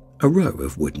 a row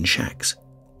of wooden shacks,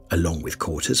 along with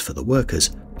quarters for the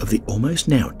workers of the almost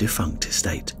now defunct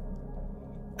estate.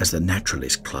 As the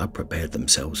Naturalist Club prepared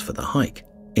themselves for the hike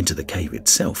into the cave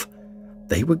itself,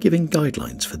 they were giving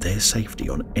guidelines for their safety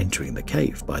on entering the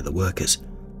cave by the workers,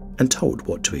 and told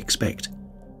what to expect,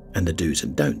 and the do's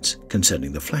and don'ts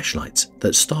concerning the flashlights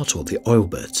that startled the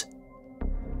oilbirds.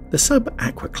 The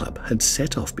Sub-Aqua Club had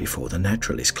set off before the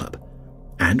Naturalist Club,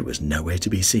 and was nowhere to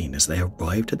be seen as they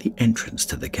arrived at the entrance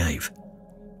to the cave,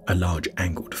 a large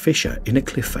angled fissure in a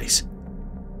cliff face.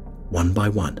 One by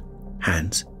one,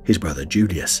 Hans, his brother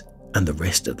Julius, and the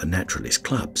rest of the Naturalist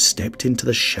Club stepped into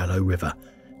the shallow river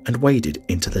and waded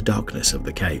into the darkness of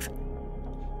the cave.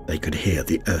 They could hear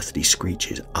the earthly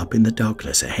screeches up in the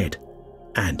darkness ahead,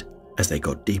 and as they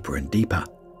got deeper and deeper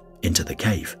into the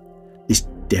cave, this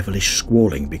devilish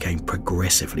squalling became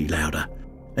progressively louder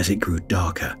as it grew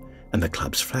darker, and the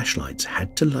club's flashlights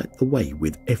had to light the way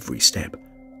with every step.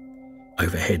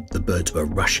 Overhead, the birds were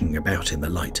rushing about in the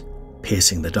light,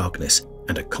 piercing the darkness,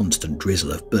 and a constant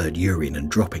drizzle of bird urine and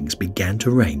droppings began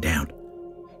to rain down.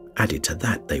 Added to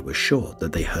that, they were sure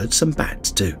that they heard some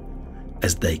bats too,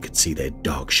 as they could see their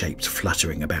dark shapes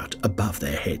fluttering about above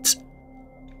their heads.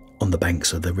 On the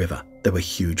banks of the river, there were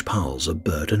huge piles of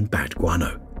bird and bat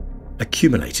guano,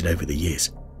 accumulated over the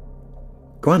years.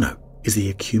 Guano is the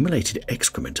accumulated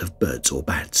excrement of birds or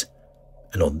bats,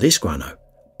 and on this guano,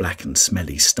 black and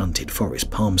smelly stunted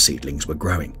forest palm seedlings were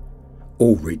growing,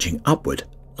 all reaching upward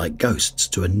like ghosts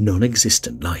to a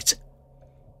non-existent light.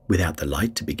 Without the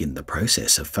light to begin the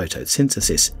process of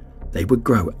photosynthesis, they would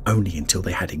grow only until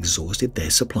they had exhausted their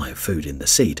supply of food in the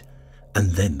seed,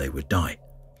 and then they would die,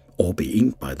 or be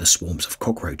eaten by the swarms of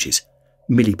cockroaches,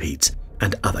 millipedes,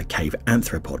 and other cave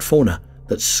arthropod fauna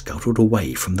that scuttled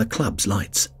away from the club's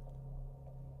lights.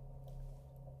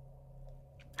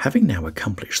 Having now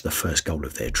accomplished the first goal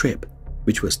of their trip,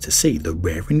 which was to see the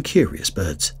rare and curious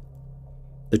birds,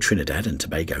 the Trinidad and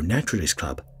Tobago Naturalist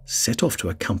Club set off to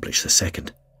accomplish the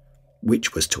second,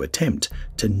 which was to attempt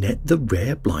to net the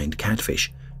rare blind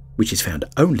catfish, which is found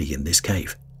only in this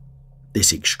cave.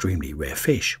 This extremely rare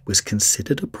fish was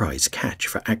considered a prize catch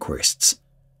for aquarists.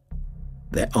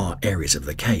 There are areas of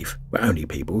the cave where only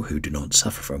people who do not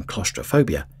suffer from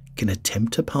claustrophobia can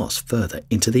attempt to pass further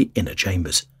into the inner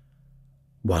chambers.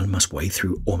 One must wade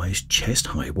through almost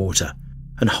chest-high water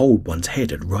and hold one's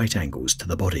head at right angles to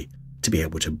the body to be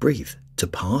able to breathe to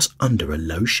pass under a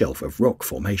low shelf of rock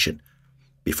formation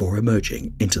before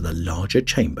emerging into the larger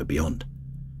chamber beyond.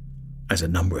 As a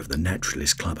number of the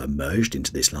Naturalist Club emerged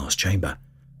into this last chamber,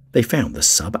 they found the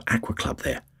Sub-Aqua Club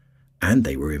there, and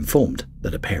they were informed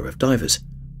that a pair of divers,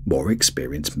 more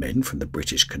experienced men from the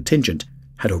British contingent,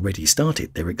 had already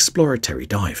started their exploratory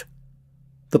dive.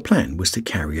 The plan was to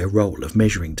carry a roll of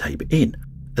measuring tape in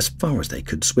as far as they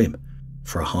could swim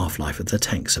for a half-life of the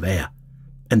tanks of air,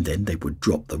 and then they would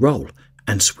drop the roll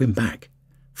and swim back,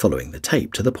 following the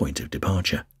tape to the point of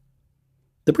departure.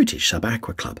 The British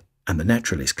Sub-Aqua Club and the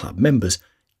Naturalist Club members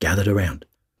gathered around,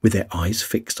 with their eyes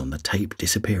fixed on the tape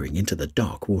disappearing into the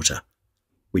dark water,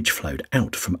 which flowed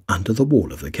out from under the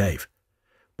wall of the cave,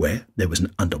 where there was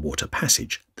an underwater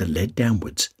passage that led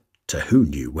downwards to who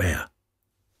knew where.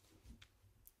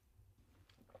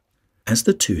 As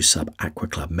the two Sub-Aqua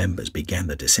Club members began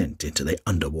the descent into the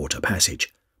underwater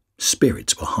passage,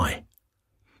 spirits were high.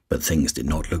 But things did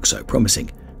not look so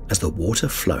promising, as the water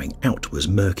flowing out was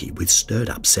murky with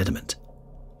stirred-up sediment.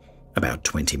 About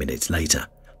 20 minutes later,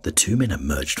 the two men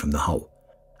emerged from the hole,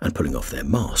 and pulling off their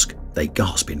mask, they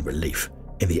gasped in relief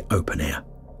in the open air.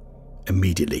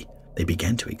 Immediately, they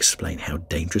began to explain how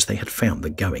dangerous they had found the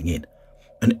going in,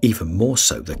 and even more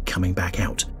so the coming back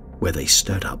out, where they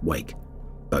stirred up wake,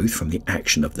 both from the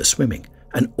action of the swimming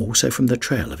and also from the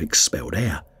trail of expelled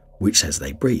air, which, as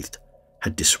they breathed,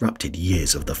 had disrupted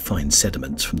years of the fine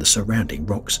sediments from the surrounding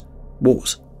rocks,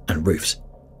 walls, and roofs.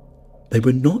 They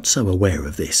were not so aware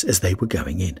of this as they were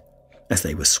going in, as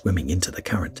they were swimming into the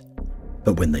current,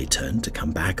 but when they turned to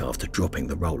come back after dropping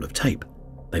the roll of tape,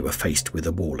 they were faced with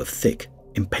a wall of thick,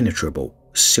 impenetrable,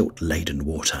 silt-laden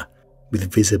water,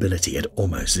 with visibility at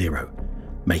almost zero,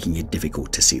 making it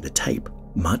difficult to see the tape,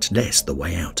 much less the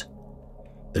way out.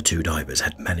 The two divers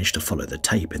had managed to follow the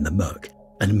tape in the murk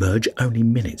and emerge only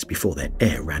minutes before their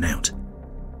air ran out.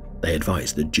 They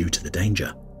advised that due to the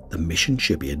danger, the mission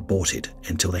should be aborted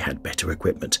until they had better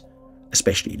equipment,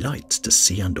 especially lights to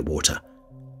see underwater.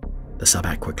 The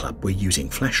Sub-Aqua Club were using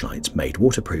flashlights made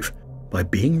waterproof by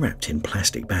being wrapped in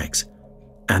plastic bags,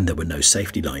 and there were no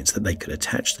safety lines that they could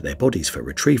attach to their bodies for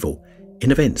retrieval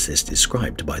in events as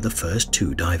described by the first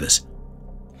two divers.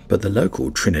 But the local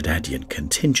Trinidadian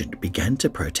contingent began to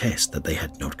protest that they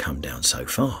had not come down so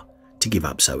far to give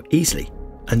up so easily,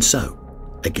 and so,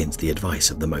 against the advice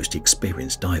of the most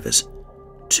experienced divers,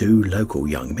 two local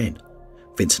young men,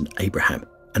 Vincent Abraham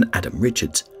and Adam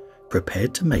Richards,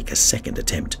 prepared to make a second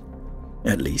attempt,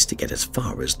 at least to get as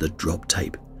far as the drop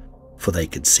tape, for they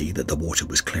could see that the water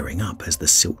was clearing up as the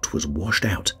silt was washed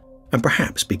out and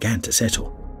perhaps began to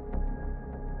settle.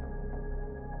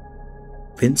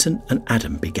 Vincent and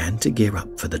Adam began to gear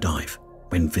up for the dive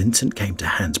when Vincent came to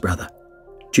Hans' brother,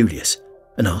 Julius,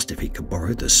 and asked if he could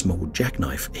borrow the small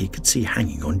jackknife he could see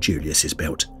hanging on Julius's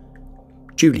belt.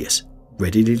 Julius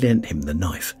readily lent him the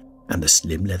knife and the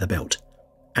slim leather belt,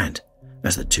 and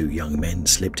as the two young men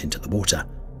slipped into the water,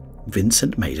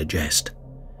 Vincent made a jest,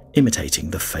 imitating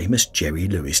the famous Jerry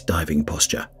Lewis diving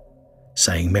posture,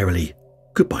 saying merrily,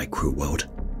 "Goodbye, cruel world."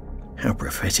 How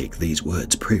prophetic these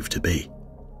words proved to be.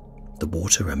 The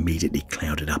water immediately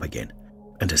clouded up again,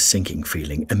 and a sinking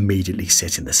feeling immediately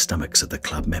set in the stomachs of the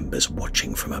club members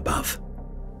watching from above.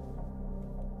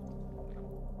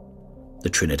 The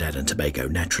Trinidad and Tobago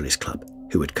Naturalist Club,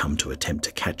 who had come to attempt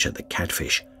to capture the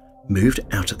catfish, moved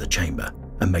out of the chamber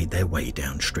and made their way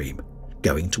downstream,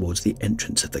 going towards the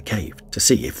entrance of the cave to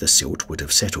see if the silt would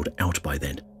have settled out by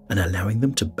then and allowing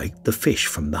them to bait the fish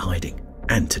from the hiding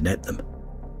and to net them.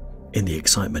 In the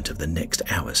excitement of the next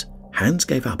hours, Hans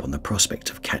gave up on the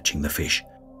prospect of catching the fish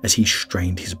as he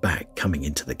strained his back coming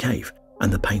into the cave,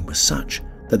 and the pain was such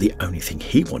that the only thing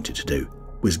he wanted to do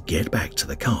was get back to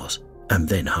the cars and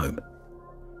then home.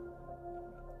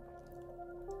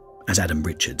 As Adam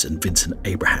Richards and Vincent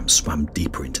Abraham swam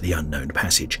deeper into the unknown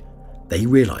passage, they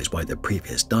realized why the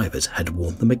previous divers had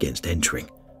warned them against entering.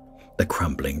 The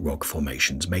crumbling rock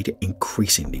formations made it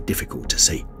increasingly difficult to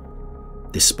see.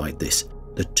 Despite this,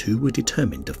 the two were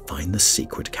determined to find the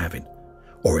secret cavern,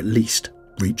 or at least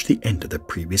reach the end of the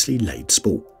previously laid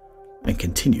spool, and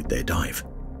continued their dive.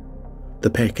 The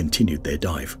pair continued their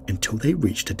dive until they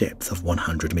reached a depth of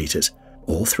 100 meters,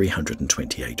 or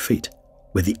 328 feet,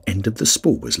 where the end of the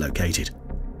spool was located.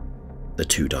 The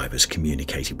two divers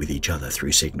communicated with each other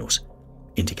through signals,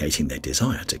 indicating their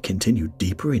desire to continue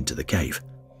deeper into the cave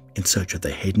in search of the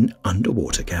hidden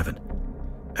underwater cavern,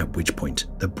 at which point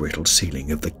the brittle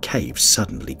ceiling of the cave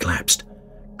suddenly collapsed,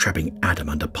 trapping Adam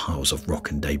under piles of rock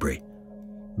and debris.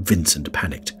 Vincent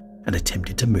panicked and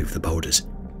attempted to move the boulders,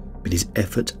 but his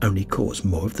efforts only caused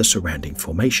more of the surrounding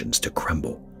formations to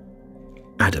crumble.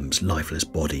 Adam's lifeless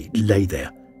body lay there,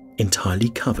 entirely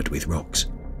covered with rocks.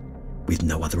 With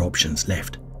no other options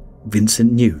left,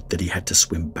 Vincent knew that he had to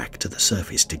swim back to the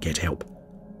surface to get help.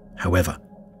 However,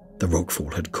 the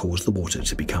rockfall had caused the water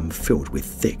to become filled with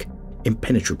thick,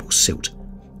 impenetrable silt,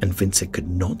 and Vincent could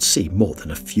not see more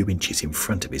than a few inches in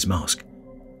front of his mask.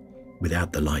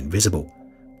 Without the line visible,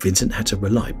 Vincent had to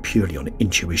rely purely on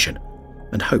intuition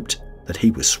and hoped that he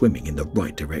was swimming in the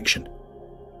right direction.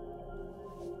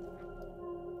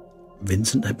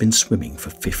 Vincent had been swimming for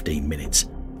 15 minutes,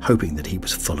 hoping that he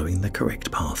was following the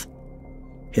correct path.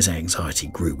 His anxiety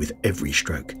grew with every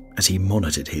stroke as he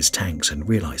monitored his tanks and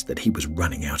realized that he was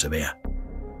running out of air.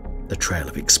 The trail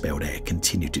of expelled air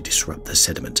continued to disrupt the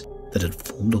sediment that had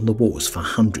formed on the walls for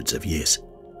hundreds of years.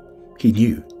 He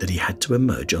knew that he had to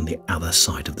emerge on the other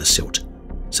side of the silt,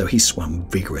 so he swam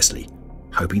vigorously,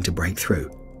 hoping to break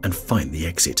through and find the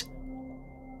exit.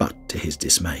 But to his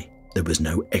dismay, there was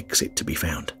no exit to be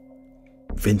found.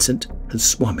 Vincent had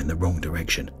swum in the wrong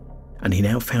direction, and he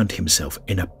now found himself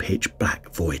in a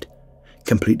pitch-black void,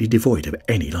 completely devoid of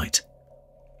any light.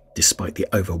 Despite the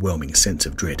overwhelming sense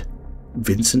of dread,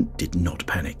 Vincent did not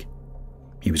panic.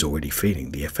 He was already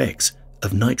feeling the effects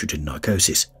of nitrogen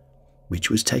narcosis, which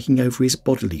was taking over his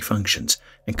bodily functions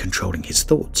and controlling his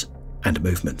thoughts and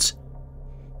movements.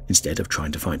 Instead of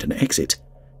trying to find an exit,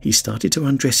 he started to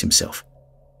undress himself.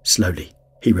 Slowly,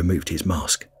 he removed his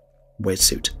mask,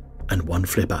 wetsuit, and one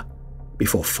flipper,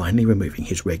 before finally removing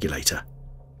his regulator.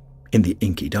 In the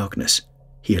inky darkness,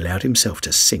 he allowed himself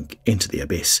to sink into the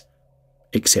abyss,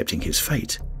 accepting his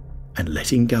fate and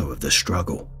letting go of the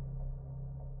struggle.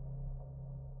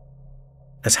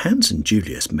 As Hans and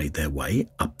Julius made their way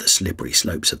up the slippery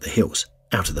slopes of the hills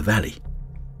out of the valley,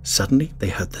 suddenly they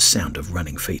heard the sound of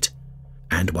running feet,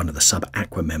 and one of the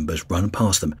sub-aqua members ran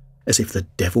past them as if the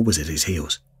devil was at his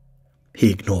heels. He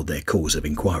ignored their calls of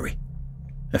inquiry.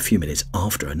 A few minutes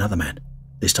after, another man,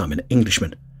 this time an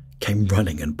Englishman, came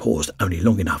running and paused only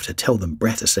long enough to tell them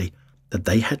breathlessly that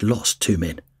they had lost 2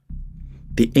 men.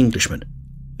 The Englishman,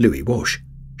 Louis Walsh,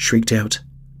 shrieked out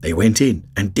they went in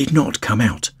and did not come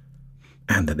out,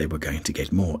 and that they were going to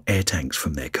get more air tanks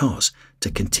from their cars to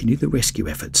continue the rescue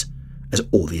efforts, as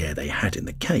all the air they had in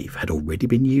the cave had already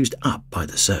been used up by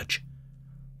the search.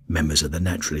 Members of the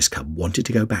Naturalist Club wanted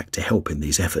to go back to help in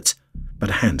these efforts, but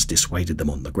Hans dissuaded them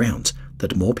on the grounds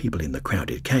that more people in the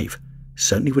crowded cave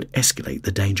certainly would escalate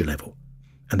the danger level,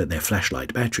 and that their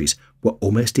flashlight batteries were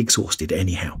almost exhausted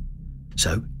anyhow,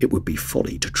 so it would be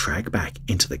folly to drag back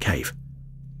into the cave.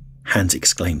 Hans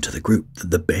exclaimed to the group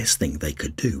that the best thing they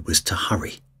could do was to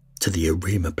hurry to the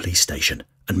Arima police station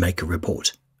and make a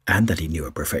report, and that he knew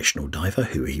a professional diver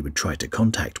who he would try to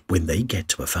contact when they get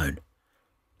to a phone.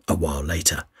 A while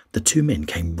later, the 2 men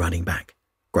came running back,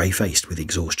 grey-faced with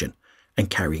exhaustion, and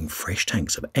carrying fresh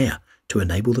tanks of air to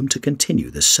enable them to continue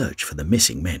the search for the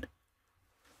missing men.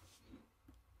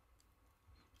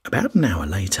 About an hour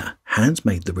later, Hans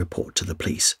made the report to the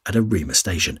police at Arima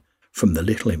station from the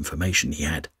little information he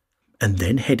had, and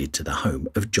then headed to the home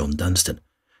of John Dunstan,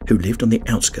 who lived on the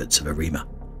outskirts of Arima,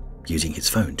 using his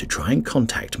phone to try and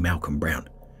contact Malcolm Brown,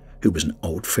 who was an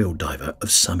old field diver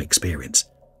of some experience.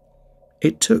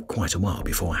 It took quite a while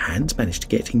before Hans managed to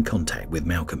get in contact with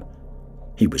Malcolm.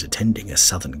 He was attending a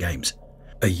Southern Games,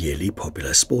 a yearly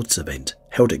popular sports event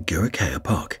held at Gurukea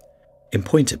Park in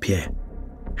Pointe-à-Pierre.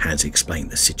 Hans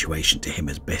explained the situation to him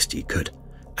as best he could,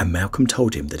 and Malcolm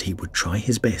told him that he would try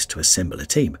his best to assemble a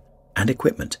team and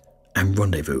equipment and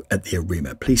rendezvous at the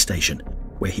Arima police station,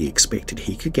 where he expected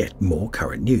he could get more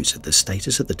current news of the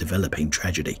status of the developing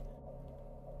tragedy.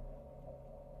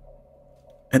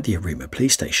 At the Arima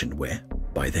police station where,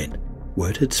 by then,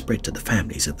 word had spread to the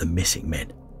families of the missing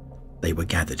men, they were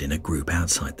gathered in a group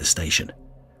outside the station,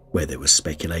 where there was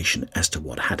speculation as to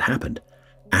what had happened,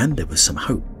 and there was some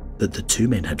hope that the two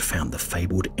men had found the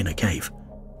fabled inner cave,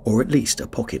 or at least a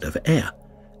pocket of air,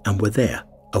 and were there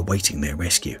awaiting their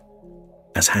rescue.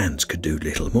 As Hans could do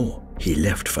little more, he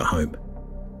left for home.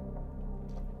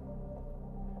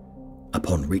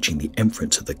 Upon reaching the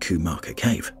entrance of the Kumarka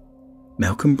cave,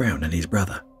 Malcolm Brown and his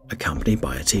brother, accompanied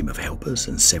by a team of helpers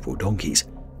and several donkeys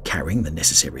carrying the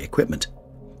necessary equipment,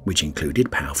 which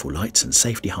included powerful lights and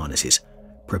safety harnesses,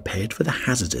 prepared for the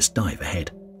hazardous dive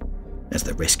ahead. As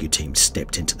the rescue team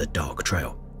stepped into the dark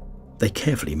trail, they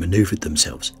carefully maneuvered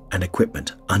themselves and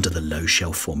equipment under the low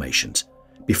shelf formations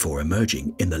before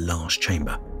emerging in the last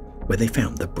chamber, where they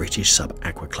found the British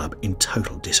Sub-Aqua Club in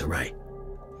total disarray.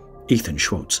 Ethan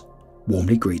Schwartz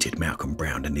warmly greeted Malcolm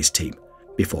Brown and his team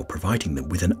before providing them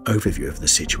with an overview of the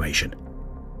situation.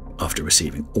 After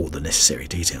receiving all the necessary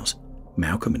details,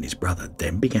 Malcolm and his brother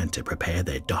then began to prepare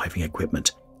their diving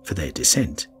equipment for their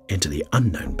descent into the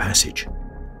unknown passage.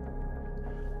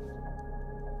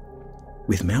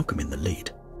 With Malcolm in the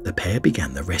lead, the pair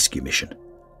began the rescue mission,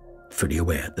 fully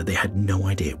aware that they had no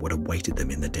idea what awaited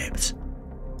them in the depths.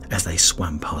 As they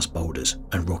swam past boulders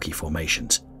and rocky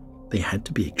formations, they had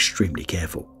to be extremely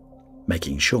careful,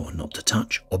 making sure not to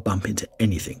touch or bump into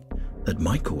anything that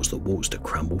might cause the walls to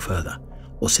crumble further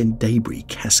or send debris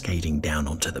cascading down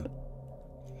onto them.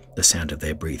 The sound of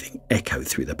their breathing echoed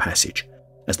through the passage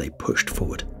as they pushed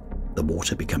forward, the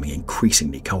water becoming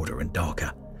increasingly colder and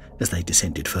darker as they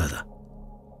descended further.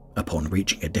 Upon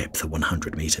reaching a depth of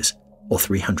 100 meters, or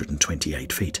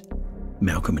 328 feet,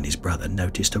 Malcolm and his brother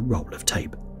noticed a roll of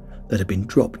tape that had been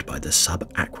dropped by the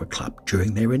Sub-Aqua Club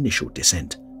during their initial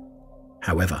descent.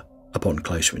 However, upon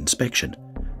closer inspection,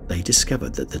 they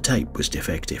discovered that the tape was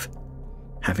defective,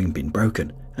 having been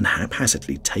broken and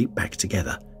haphazardly taped back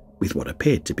together with what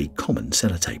appeared to be common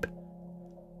sellotape.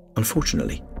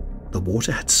 Unfortunately, the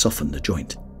water had softened the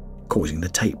joint, causing the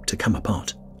tape to come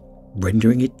apart,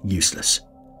 rendering it useless.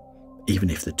 Even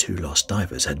if the two lost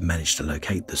divers had managed to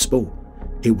locate the spool,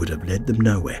 it would have led them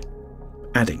nowhere,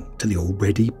 adding to the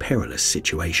already perilous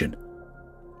situation.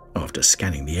 After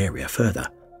scanning the area further,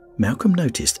 Malcolm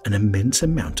noticed an immense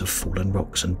amount of fallen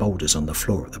rocks and boulders on the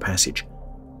floor of the passage.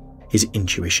 His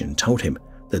intuition told him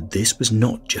that this was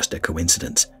not just a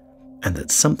coincidence, and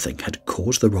that something had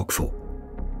caused the rockfall.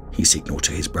 He signaled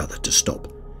to his brother to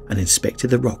stop and inspected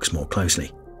the rocks more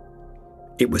closely.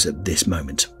 It was at this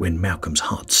moment when Malcolm's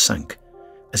heart sank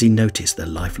as he noticed the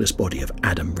lifeless body of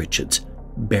Adam Richards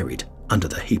buried under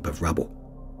the heap of rubble.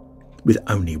 With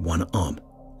only one arm,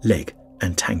 leg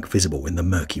and tank visible in the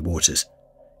murky waters,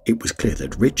 it was clear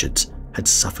that Richards had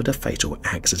suffered a fatal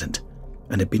accident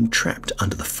and had been trapped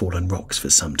under the fallen rocks for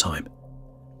some time.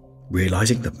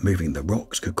 Realizing that moving the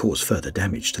rocks could cause further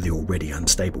damage to the already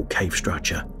unstable cave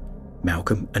structure,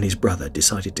 Malcolm and his brother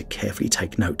decided to carefully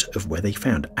take note of where they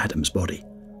found Adam's body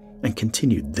and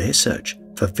continued their search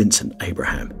for Vincent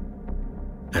Abraham.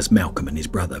 As Malcolm and his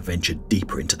brother ventured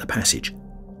deeper into the passage,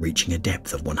 reaching a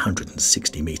depth of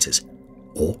 160 meters,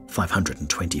 or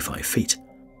 525 feet,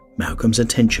 Malcolm's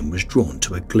attention was drawn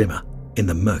to a glimmer in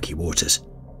the murky waters.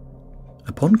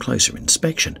 Upon closer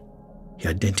inspection, he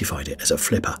identified it as a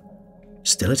flipper,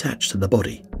 still attached to the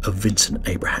body of Vincent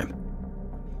Abraham.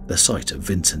 The sight of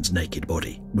Vincent's naked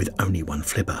body with only one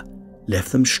flipper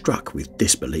left them struck with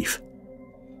disbelief.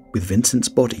 With Vincent's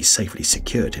body safely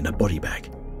secured in a body bag,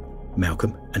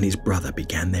 Malcolm and his brother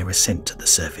began their ascent to the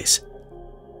surface.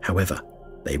 However,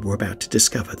 they were about to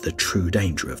discover the true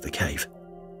danger of the cave.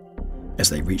 As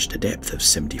they reached a depth of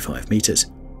 75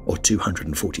 meters, or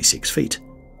 246 feet,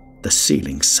 the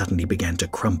ceiling suddenly began to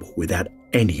crumble without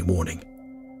any warning.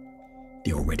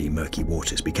 The already murky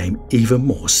waters became even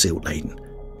more silt-laden,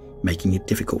 making it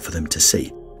difficult for them to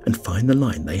see and find the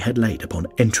line they had laid upon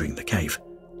entering the cave.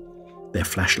 Their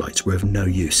flashlights were of no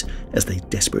use as they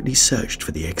desperately searched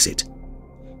for the exit.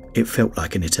 It felt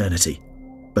like an eternity,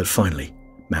 but finally,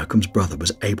 Malcolm's brother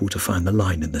was able to find the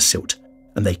line in the silt,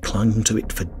 and they clung to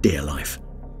it for dear life,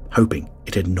 hoping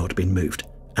it had not been moved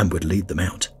and would lead them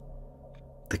out.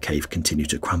 The cave continued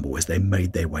to crumble as they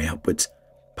made their way upwards,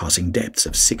 passing depths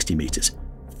of 60 meters,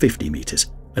 50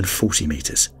 meters, and 40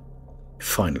 meters.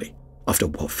 Finally, after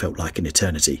what felt like an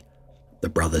eternity, the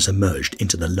brothers emerged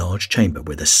into the large chamber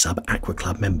where the Sub-Aqua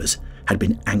Club members had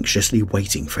been anxiously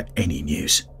waiting for any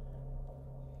news.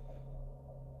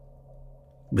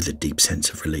 With a deep sense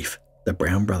of relief, the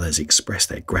Brown brothers expressed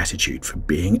their gratitude for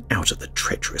being out of the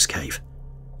treacherous cave.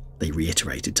 They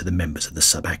reiterated to the members of the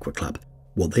Sub-Aqua Club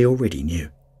what they already knew.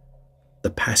 The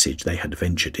passage they had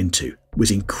ventured into was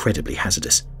incredibly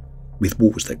hazardous, with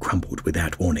walls that crumbled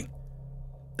without warning.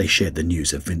 They shared the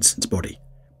news of Vincent's body,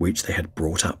 which they had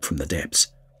brought up from the depths,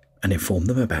 and informed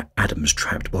them about Adam's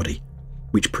trapped body,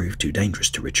 which proved too dangerous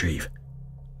to retrieve.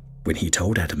 When he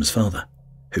told Adam's father,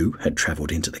 who had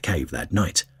travelled into the cave that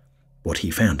night, what he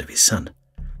found of his son,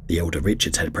 the elder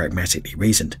Richards had pragmatically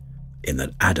reasoned, in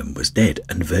that Adam was dead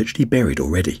and virtually buried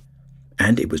already,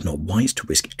 and it was not wise to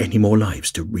risk any more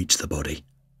lives to reach the body.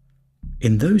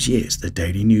 In those years, the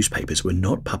daily newspapers were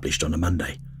not published on a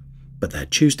Monday, but that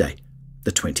Tuesday,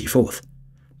 the 24th,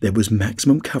 there was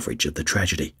maximum coverage of the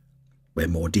tragedy, where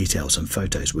more details and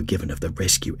photos were given of the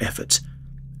rescue efforts,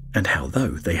 and how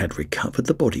though they had recovered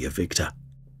the body of Victor.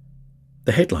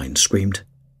 The headline screamed,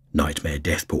 "Nightmare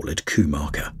Death Pool at Coup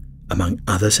Marker," among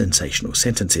other sensational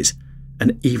sentences,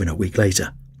 and even a week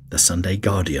later, the Sunday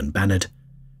Guardian bannered,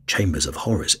 "Chambers of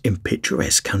Horrors in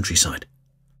Picturesque Countryside."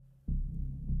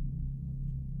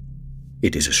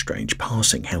 It is a strange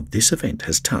passing how this event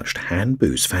has touched Han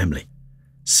Boo's family.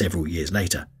 Several years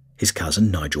later, his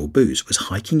cousin Nigel Boos was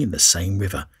hiking in the same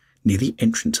river near the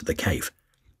entrance of the cave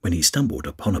when he stumbled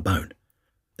upon a bone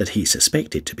that he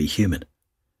suspected to be human.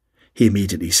 He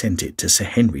immediately sent it to Sir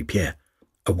Henry Pierre,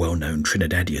 a well-known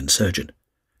Trinidadian surgeon,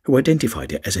 who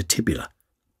identified it as a tibula,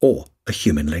 or a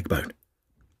human leg bone.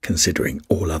 Considering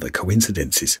all other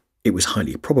coincidences, it was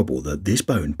highly probable that this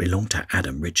bone belonged to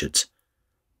Adam Richards.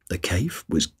 The cave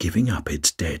was giving up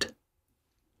its dead.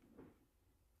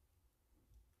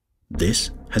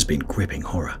 This has been Gripping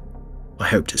Horror. I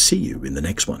hope to see you in the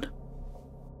next one.